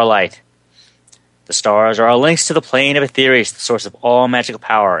was starlight. The stars are links to the plane of Aetherius, the source of all magical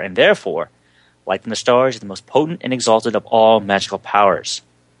power, and therefore, light from the stars is the most potent and exalted of all magical powers.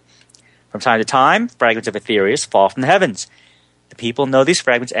 From time to time, fragments of Aetherius fall from the heavens. The people know these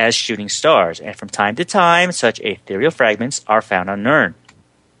fragments as shooting stars, and from time to time, such ethereal fragments are found on Nirn.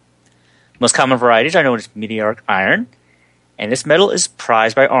 Most common varieties are known as meteoric iron, and this metal is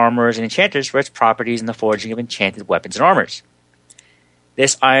prized by armorers and enchanters for its properties in the forging of enchanted weapons and armors.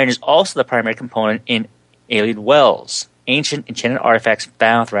 This iron is also the primary component in Ayleid Wells, ancient enchanted artifacts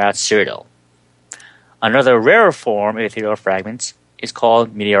found throughout Cyrodiil. Another rarer form of ethereal fragments is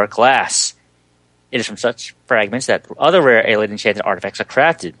called meteoric glass. It is from such fragments that other rare Ayleid enchanted artifacts are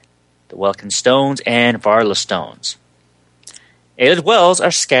crafted, the Welkin stones and Varla stones. Ayleid Wells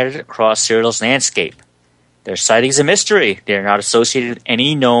are scattered across Cyrodiil's landscape. Their siting is a mystery. They are not associated with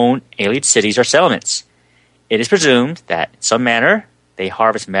any known Ayleid cities or settlements. It is presumed that, in some manner, they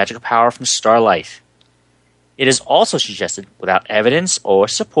harvest magical power from starlight. It is also suggested, without evidence or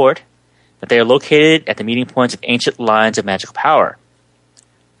support, that they are located at the meeting points of ancient lines of magical power.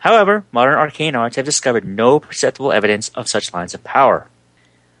 However, modern arcane arts have discovered no perceptible evidence of such lines of power.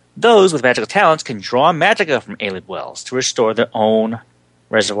 Those with magical talents can draw magicka from Ayleid Wells to restore their own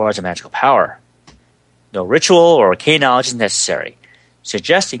reservoirs of magical power. No ritual or arcane knowledge is necessary,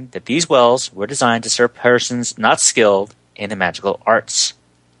 suggesting that these wells were designed to serve persons not skilled in the magical arts.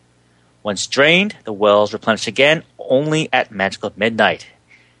 Once drained, the wells replenish again only at magical midnight.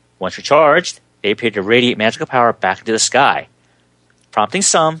 Once recharged, they appear to radiate magical power back into the sky, prompting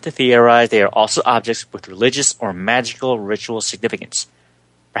some to theorize they are also objects with religious or magical ritual significance,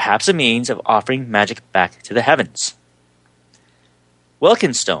 perhaps a means of offering magic back to the heavens.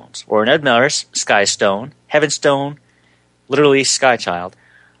 Welkin stones, or Nedmaris, sky stone, heaven stone, literally sky child,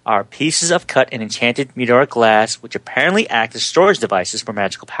 are pieces of cut and enchanted meteoric glass which apparently act as storage devices for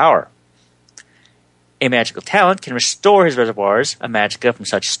magical power. A magical talent can restore his reservoirs of magicka from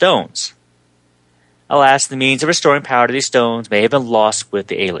such stones. Alas, the means of restoring power to these stones may have been lost with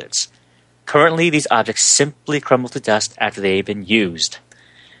the Ayleids. Currently, these objects simply crumble to dust after they have been used.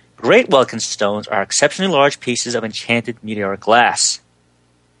 Great Welkin stones are exceptionally large pieces of enchanted meteoric glass.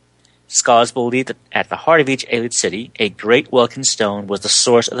 Scholars believe that at the heart of each Ayleid city, a great Welkin stone was the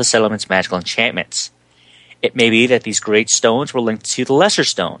source of the settlement's magical enchantments. It may be that these great stones were linked to the lesser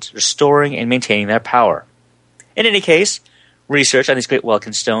stones, restoring and maintaining their power. In any case, research on these great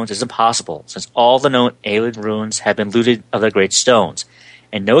Welkin stones is impossible, since all the known Ayleid ruins have been looted of their great stones,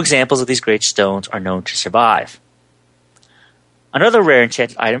 and no examples of these great stones are known to survive. Another rare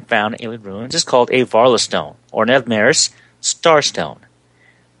enchanted item found in Ayleid ruins is called a Varla stone, or Nedmaris Starstone.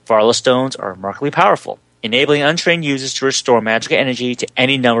 Varla stones are remarkably powerful, enabling untrained users to restore magical energy to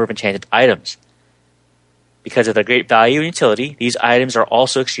any number of enchanted items. Because of their great value and utility, these items are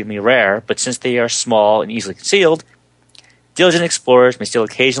also extremely rare, but since they are small and easily concealed, diligent explorers may still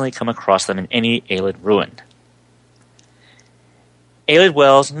occasionally come across them in any Ayleid ruin. Ayleid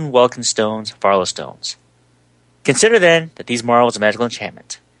Wells and Welkin stones, Varla stones. Consider then that these marvels of magical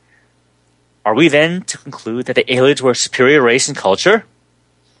enchantment. Are we then to conclude that the Ayleids were a superior race in culture?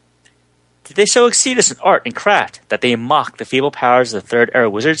 Did they so exceed us in art and craft that they mock the feeble powers of the Third Era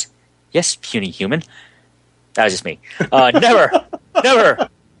wizards? Yes, puny human. That was just me. Never! Never!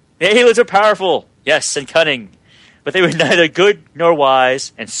 The Ayleids were powerful, yes, and cunning, but they were neither good nor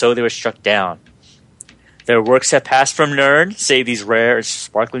wise, and so they were struck down. Their works have passed from Nirn, save these rare and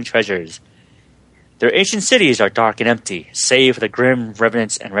sparkling treasures. Their ancient cities are dark and empty, save for the grim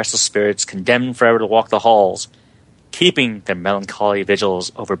revenants and restless spirits condemned forever to walk the halls, keeping their melancholy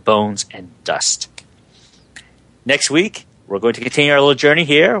vigils over bones and dust. Next week, we're going to continue our little journey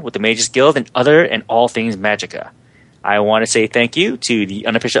here with the Mages Guild and other and all things magicka. I want to say thank you to the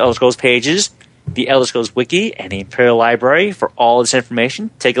unofficial Elder Scrolls pages, the Elder Scrolls Wiki, and the Imperial Library for all this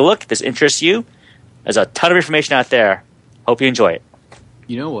information. Take a look if this interests you. There's a ton of information out there. Hope you enjoy it.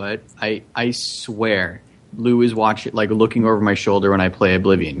 You know what? I swear Lou is watching, like looking over my shoulder when I play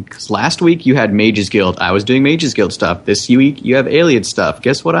Oblivion. Because last week you had Mages Guild. I was doing Mages Guild stuff. This week you have Ayleid stuff.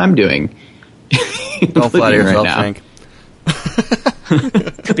 Guess what I'm doing? Don't flatter yourself, Shank.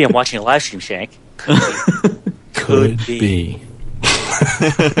 Could be I'm watching a live stream, Shank. Could be.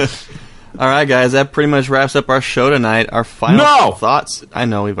 All right, guys, that pretty much wraps up our show tonight. Our final thoughts. I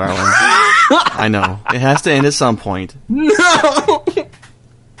know, we've already. I know. It has to end at some point. No!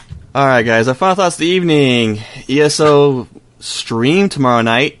 All right, guys, our final thoughts of the evening. ESO stream tomorrow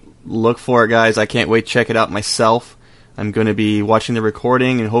night. Look for it, guys. I can't wait to check it out myself. I'm going to be watching the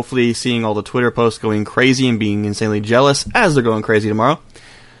recording and hopefully seeing all the Twitter posts going crazy and being insanely jealous as they're going crazy tomorrow.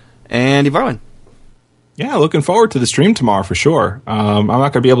 And Ivarwin. Yeah, looking forward to the stream tomorrow for sure. I'm not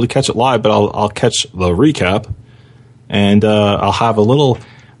going to be able to catch it live, but I'll catch the recap. And I'll have a little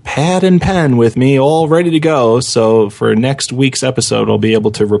pad and pen with me all ready to go. So for next week's episode, I'll be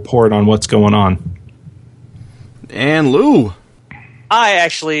able to report on what's going on. And Lou. I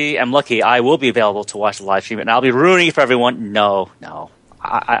actually am lucky. I will be available to watch the live stream, and I'll be ruining it for everyone. No.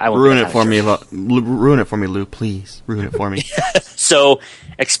 I won't ruin it for me. Ruin it for me, Lou. Please ruin it for me. So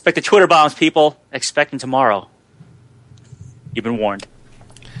expect the Twitter bombs, people. Expect them tomorrow. You've been warned.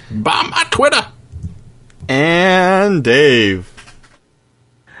 Bomb my Twitter. And Dave.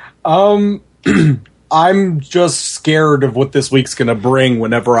 I'm just scared of what this week's going to bring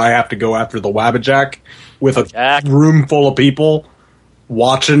whenever I have to go after the Wabbajack with a room full of people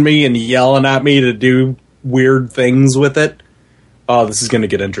watching me and yelling at me to do weird things with it. Oh, this is going to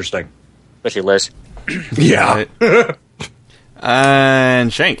get interesting. Especially Liz. Yeah.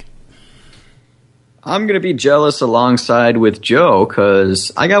 And Shank. I'm going to be jealous alongside with Joe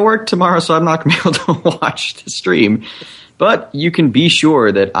because I got work tomorrow, so I'm not going to be able to watch the stream. But you can be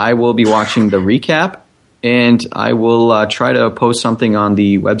sure that I will be watching the recap, and I will try to post something on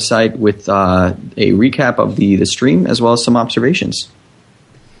the website with a recap of the stream as well as some observations.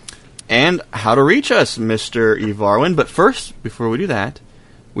 And how to reach us, Mr. Evarwin. But first, before we do that,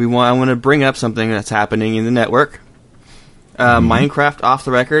 I want to bring up something that's happening in the network. Minecraft Off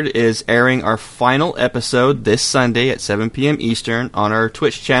the Record is airing our final episode this Sunday at 7 p.m. Eastern on our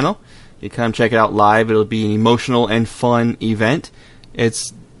Twitch channel. You come check it out live. It'll be an emotional and fun event.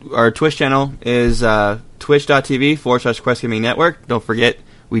 Our Twitch channel is twitch.tv/Quest Gaming Network. Don't forget,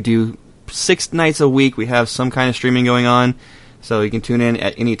 we do 6 nights a week. We have some kind of streaming going on, so you can tune in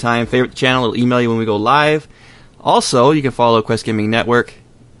at any time. Favorite the channel. It'll email you when we go live. Also, you can follow Quest Gaming Network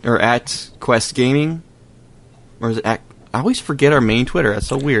or at Quest Gaming. Or is it at... I always forget our main Twitter. That's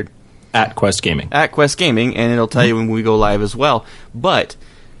so weird. At Quest Gaming. At Quest Gaming, and it'll tell you when we go live as well. But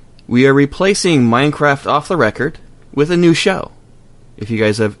we are replacing Minecraft Off the Record with a new show. If you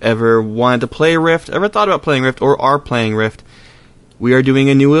guys have ever wanted to play Rift, ever thought about playing Rift, or are playing Rift, we are doing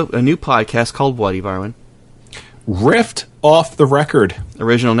a new podcast called what, Evarwin? Rift Off the Record.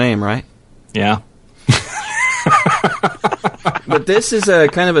 Original name, right? Yeah. But this is a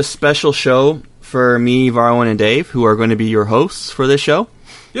kind of a special show for me, Evarwin, and Dave, who are going to be your hosts for this show.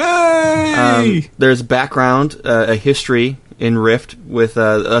 Yay! There's background, a history in Rift with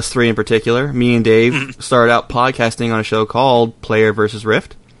us three in particular. Me and Dave started out podcasting on a show called Player vs.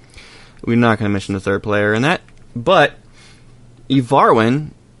 Rift. We're not going to mention the third player in that. But Evarwin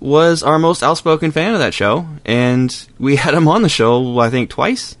was our most outspoken fan of that show, and we had him on the show, I think,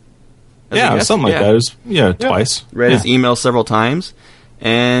 twice? Yeah, something like that. It was, twice. Read his email several times.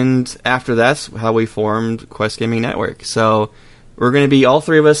 And after that's how we formed Quest Gaming Network. So we're going to be all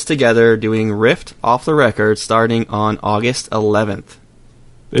three of us together doing Rift Off the Record starting on August 11th.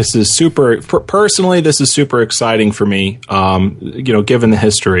 This is personally, this is super exciting for me. Given the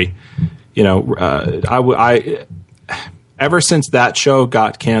history, I ever since that show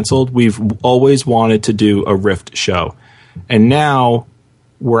got canceled, we've always wanted to do a Rift show. And now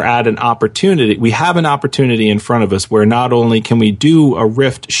we're at an opportunity. We have an opportunity in front of us where not only can we do a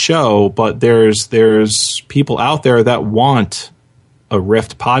Rift show, but there's people out there that want a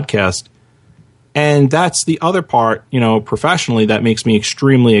Rift podcast. And that's the other part, professionally, that makes me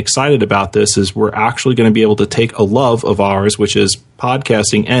extremely excited about this is we're actually going to be able to take a love of ours, which is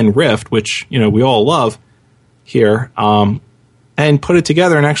podcasting and Rift, which, we all love here, and put it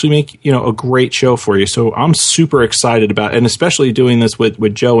together and actually make, a great show for you. So I'm super excited about it, and especially doing this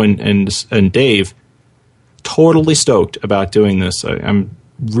with Joe and Dave. Totally stoked about doing this. I'm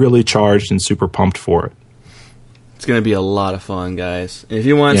really charged and super pumped for it. It's going to be a lot of fun, guys. And if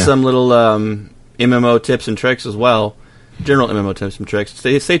you want some little MMO tips and tricks as well, general MMO tips and tricks,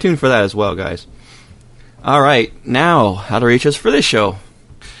 stay tuned for that as well, guys. All right, now, how to reach us for this show.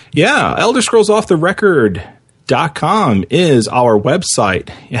 Yeah, Elder Scrolls Off the Record.com is our website.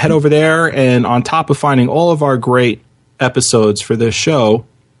 You head over there, and on top of finding all of our great episodes for this show,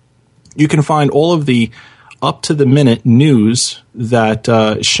 you can find all of the up-to-the-minute news that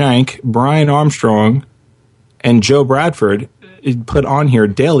Shank, Brian Armstrong, and Joe Bradford put on here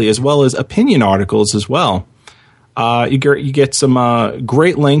daily, as well as opinion articles as well. You get some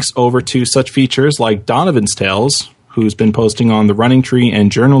great links over to such features like Donovan's Tales, who's been posting on the Running Tree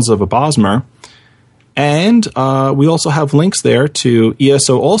and Journals of a Bosmer. And we also have links there to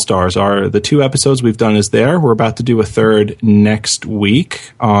ESO All-Stars. The 2 episodes we've done is there. We're about to do a third next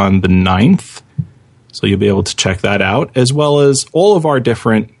week on the 9th. So you'll be able to check that out, as well as all of our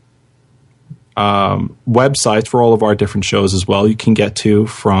different websites for all of our different shows as well. You can get to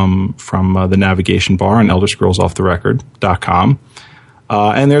from the navigation bar on ElderScrollsOffTheRecord.com.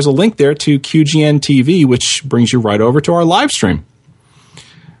 And there's a link there to QGN TV, which brings you right over to our live stream.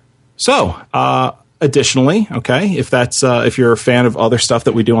 So, additionally, if you're a fan of other stuff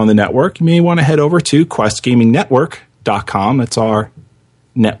that we do on the network, you may want to head over to QuestGamingNetwork.com. That's our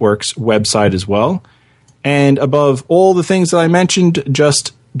network's website as well. And above all the things that I mentioned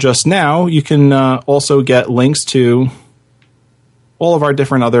just now, you can also get links to all of our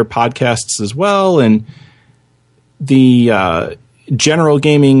different other podcasts as well, and the general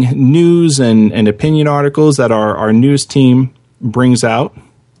gaming news and opinion articles that our news team brings out.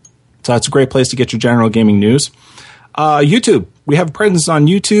 So that's a great place to get your general gaming news. YouTube. We have a presence on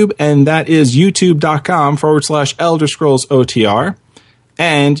YouTube, and that is youtube.com/Elder Scrolls OTR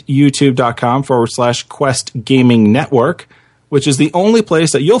and youtube.com/Quest Gaming Network, which is the only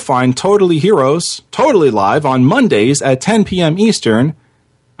place that you'll find Totally Heroes totally live on Mondays at 10 p.m. Eastern.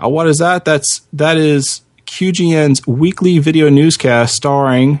 What is that? That is QGN's weekly video newscast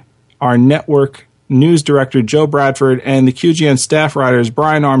starring our network news director, Joe Bradford, and the QGN staff writers,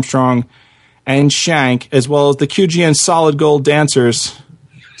 Brian Armstrong and Shank, as well as the QGN Solid Gold dancers.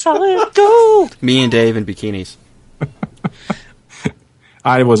 Solid Gold! Me and Dave in bikinis.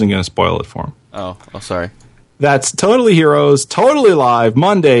 I wasn't going to spoil it for him. Oh, sorry. That's Totally Heroes, totally live,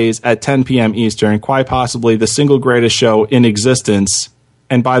 Mondays at 10 p.m. Eastern, quite possibly the single greatest show in existence.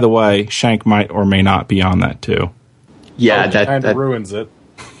 And by the way, Shank might or may not be on that too. Yeah, that ruins it.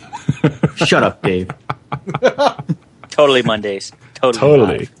 Shut up, Dave. Totally Mondays.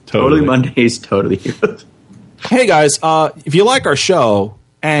 Totally Mondays, totally Heroes. Hey guys, if you like our show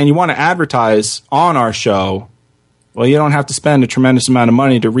and you want to advertise on our show, well, you don't have to spend a tremendous amount of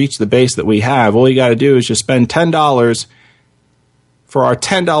money to reach the base that we have. All you got to do is just spend $10 for our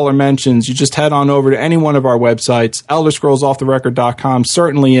 $10 mentions. You just head on over to any one of our websites. ElderScrollsOffTheRecord.com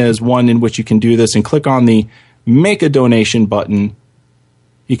certainly is one in which you can do this, and click on the Make a Donation button.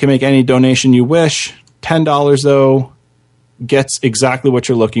 You can make any donation you wish. $10, though, gets exactly what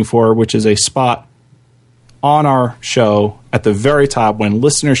you're looking for, which is a spot on our show at the very top when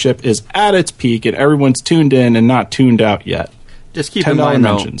listenership is at its peak and everyone's tuned in and not tuned out yet. Just keep in mind,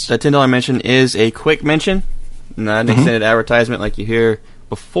 though, that $10 mention is a quick mention, not an extended advertisement like you hear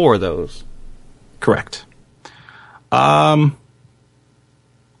before those. Correct. Fundraiser.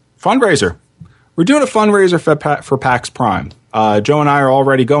 We're doing a fundraiser for PAX Prime. Joe and I are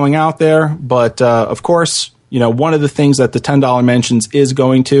already going out there, but of course, one of the things that the $10 mentions is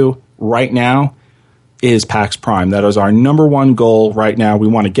going to right now is PAX Prime. That is our number one goal right now. We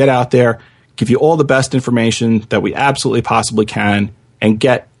want to get out there, give you all the best information that we absolutely possibly can, and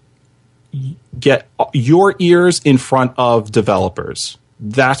get your ears in front of developers.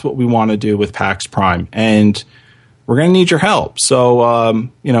 That's what we want to do with PAX Prime, and we're going to need your help.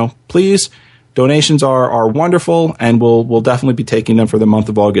 So, please, donations are wonderful, and we'll definitely be taking them for the month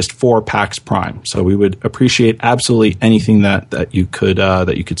of August for PAX Prime. So we would appreciate absolutely anything that you could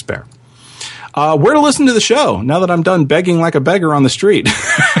spare. Where to listen to the show now that I'm done begging like a beggar on the street?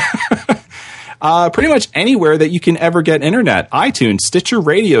 Pretty much anywhere that you can ever get internet. iTunes, Stitcher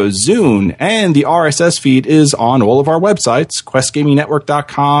Radio, Zune, and the RSS feed is on all of our websites,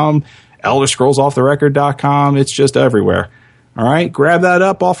 QuestGamingNetwork.com, ElderScrollsOffTheRecord.com. It's just everywhere. All right, grab that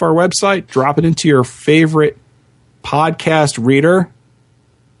up off our website, drop it into your favorite podcast reader,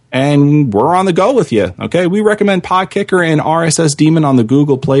 and we're on the go with you. Okay, we recommend Podkicker and RSS Demon on the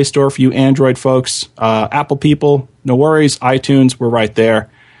Google Play Store for you Android folks. Apple people, no worries. iTunes, we're right there.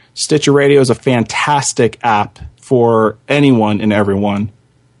 Stitcher Radio is a fantastic app for anyone and everyone.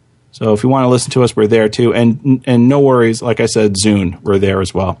 So if you want to listen to us, we're there too. And no worries, like I said, Zune, we're there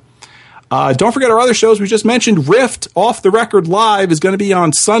as well. Don't forget our other shows we just mentioned. Rift Off the Record Live is going to be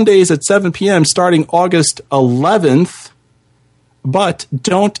on Sundays at 7 p.m. starting August 11th. But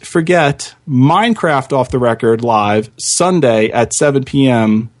don't forget Minecraft Off the Record Live Sunday at 7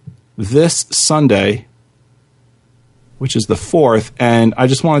 p.m. this Sunday, which is the 4th. And I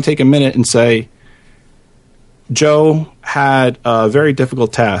just want to take a minute and say Joe had a very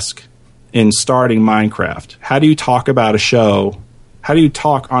difficult task in starting Minecraft. How do you talk about a show? How do you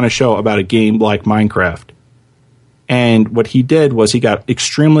talk on a show about a game like Minecraft? And what he did was he got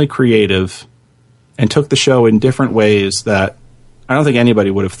extremely creative and took the show in different ways that I don't think anybody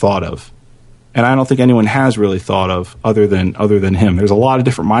would have thought of. And I don't think anyone has really thought of other than him. There's a lot of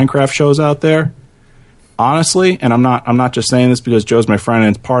different Minecraft shows out there. Honestly, and I'm not just saying this because Joe's my friend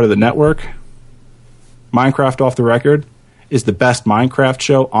and it's part of the network. Minecraft Off the Record is the best Minecraft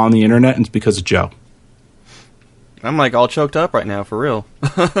show on the internet, and it's because of Joe. I'm like all choked up right now, for real.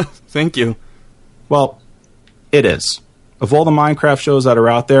 Thank you. Well, it is. Of all the Minecraft shows that are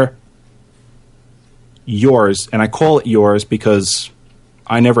out there, yours, and I call it yours because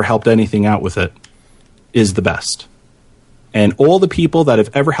I never helped anything out with it, is the best. And all the people that have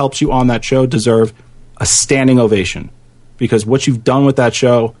ever helped you on that show deserve a standing ovation because what you've done with that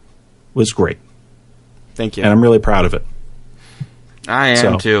show was great. Thank you. And I'm really proud of it. I am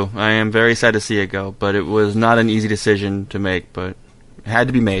So- too. I am very sad to see it go, but it was not an easy decision to make, but it had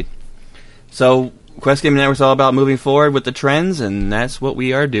to be made. So, Quest Gaming Network's all about moving forward with the trends, and that's what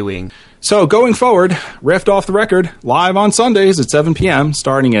we are doing. So going forward, Rift Off the Record, live on Sundays at 7 p.m.,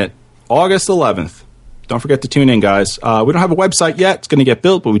 starting at August 11th. Don't forget to tune in, guys. We don't have a website yet. It's going to get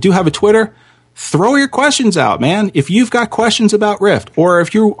built, but we do have a Twitter. Throw your questions out, man. If you've got questions about Rift, or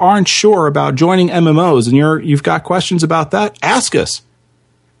if you aren't sure about joining MMOs and you've got questions about that, ask us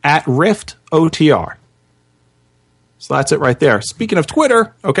at Rift OTR. So that's it right there. Speaking of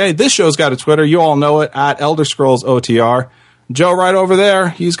Twitter, okay, this show's got a Twitter. You all know it, at Elder Scrolls OTR. Joe right over there,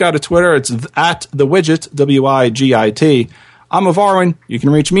 he's got a Twitter. It's at The Widget, WIGIT. I'm Avarwin. You can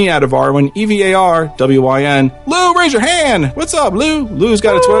reach me at Avarwin, EVARWYN. Lou, raise your hand. What's up, Lou? Lou's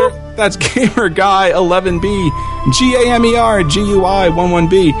got a Twitter. That's GamerGuy11B,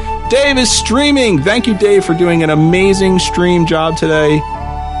 GAMERGUI11B. Dave is streaming. Thank you, Dave, for doing an amazing stream job today.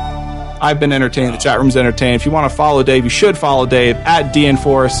 I've been entertained. The chat room's entertained. If you want to follow Dave, you should follow Dave at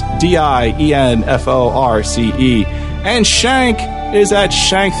DIENFORCE, DIENFORCE. And Shank is at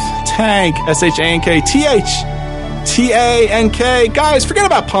ShankTank, ShankTank. Guys, forget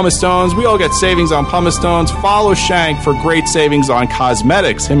about pumice stones. We all get savings on pumice stones. Follow Shank for great savings on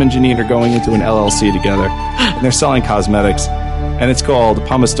cosmetics. Him and Janine are going into an LLC together, and they're selling cosmetics, and it's called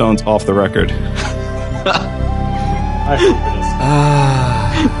Pumice Stones Off the Record.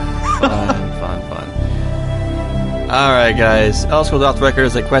 Fun. Alright, guys. Elder Scrolls Off the Record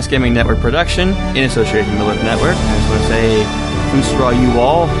is a Quest Gaming Network production in association with the Lift Network. I just want to say thanks for all you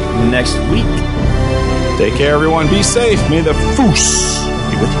all next week. Take care, everyone. Be safe. May the Foos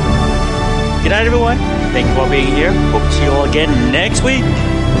be with you. Good night, everyone. Thank you for being here. Hope to see you all again next week.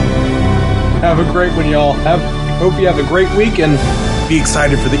 Have a great one, y'all. Hope you have a great week and be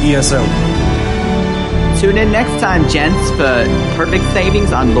excited for the ESO. Tune in next time, gents, for perfect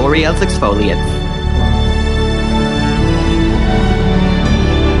savings on L'Oreal's exfoliants.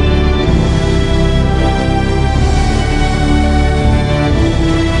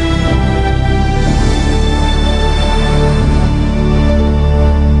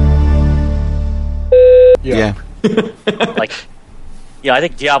 Yeah. I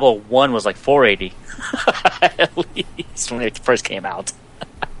think Diablo 1 was like 480. At least when it first came out.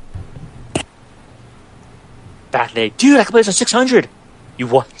 Back then, dude, I can play this on 600. You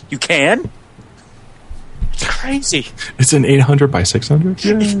what? You can? It's crazy. It's an 800 by 600?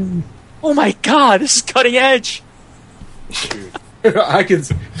 Yeah. Oh my god, this is cutting edge. I could.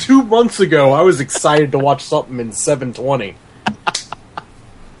 2 months ago, I was excited to watch something in 720.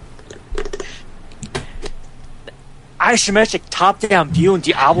 Isometric top-down view in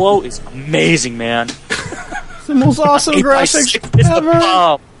Diablo is amazing, man. It's the most awesome graphics It's the ever.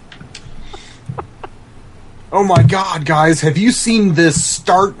 bomb. Oh my god, guys, have you seen this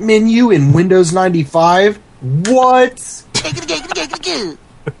start menu in Windows 95? What?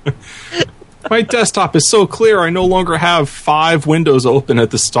 My desktop is so clear, I no longer have 5 windows open at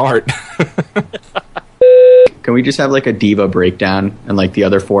the start. Can we just have like a diva breakdown and like the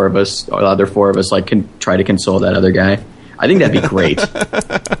other four of us like can try to console that other guy? I think that'd be great.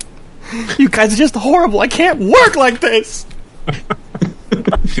 You guys are just horrible. I can't work like this.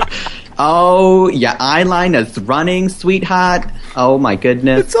 Oh, your eyeline is running, sweetheart. Oh my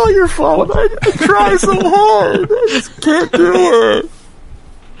goodness. It's all your fault. I try so hard. I just can't do it.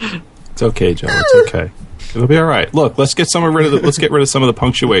 It's okay, Joe. It's okay. It'll be all right. Look, let's get rid of some of the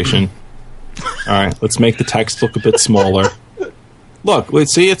punctuation. All right, let's make the text look a bit smaller. Look,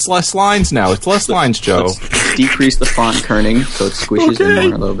 let's see, it's less lines now. It's less lines, Joe. Let's decrease the font kerning so it squishes in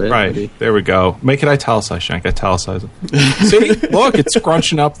more a little bit. Right, maybe. there we go. Make it italicized, Shank. Italicize it. See, look, it's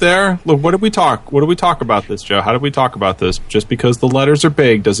scrunching up there. Look, what did we talk about this, Joe? How did we talk about this? Just because the letters are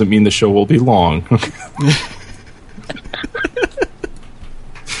big doesn't mean the show will be long.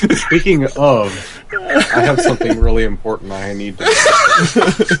 Speaking of, I have something really important I need to...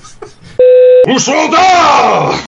 Usolda!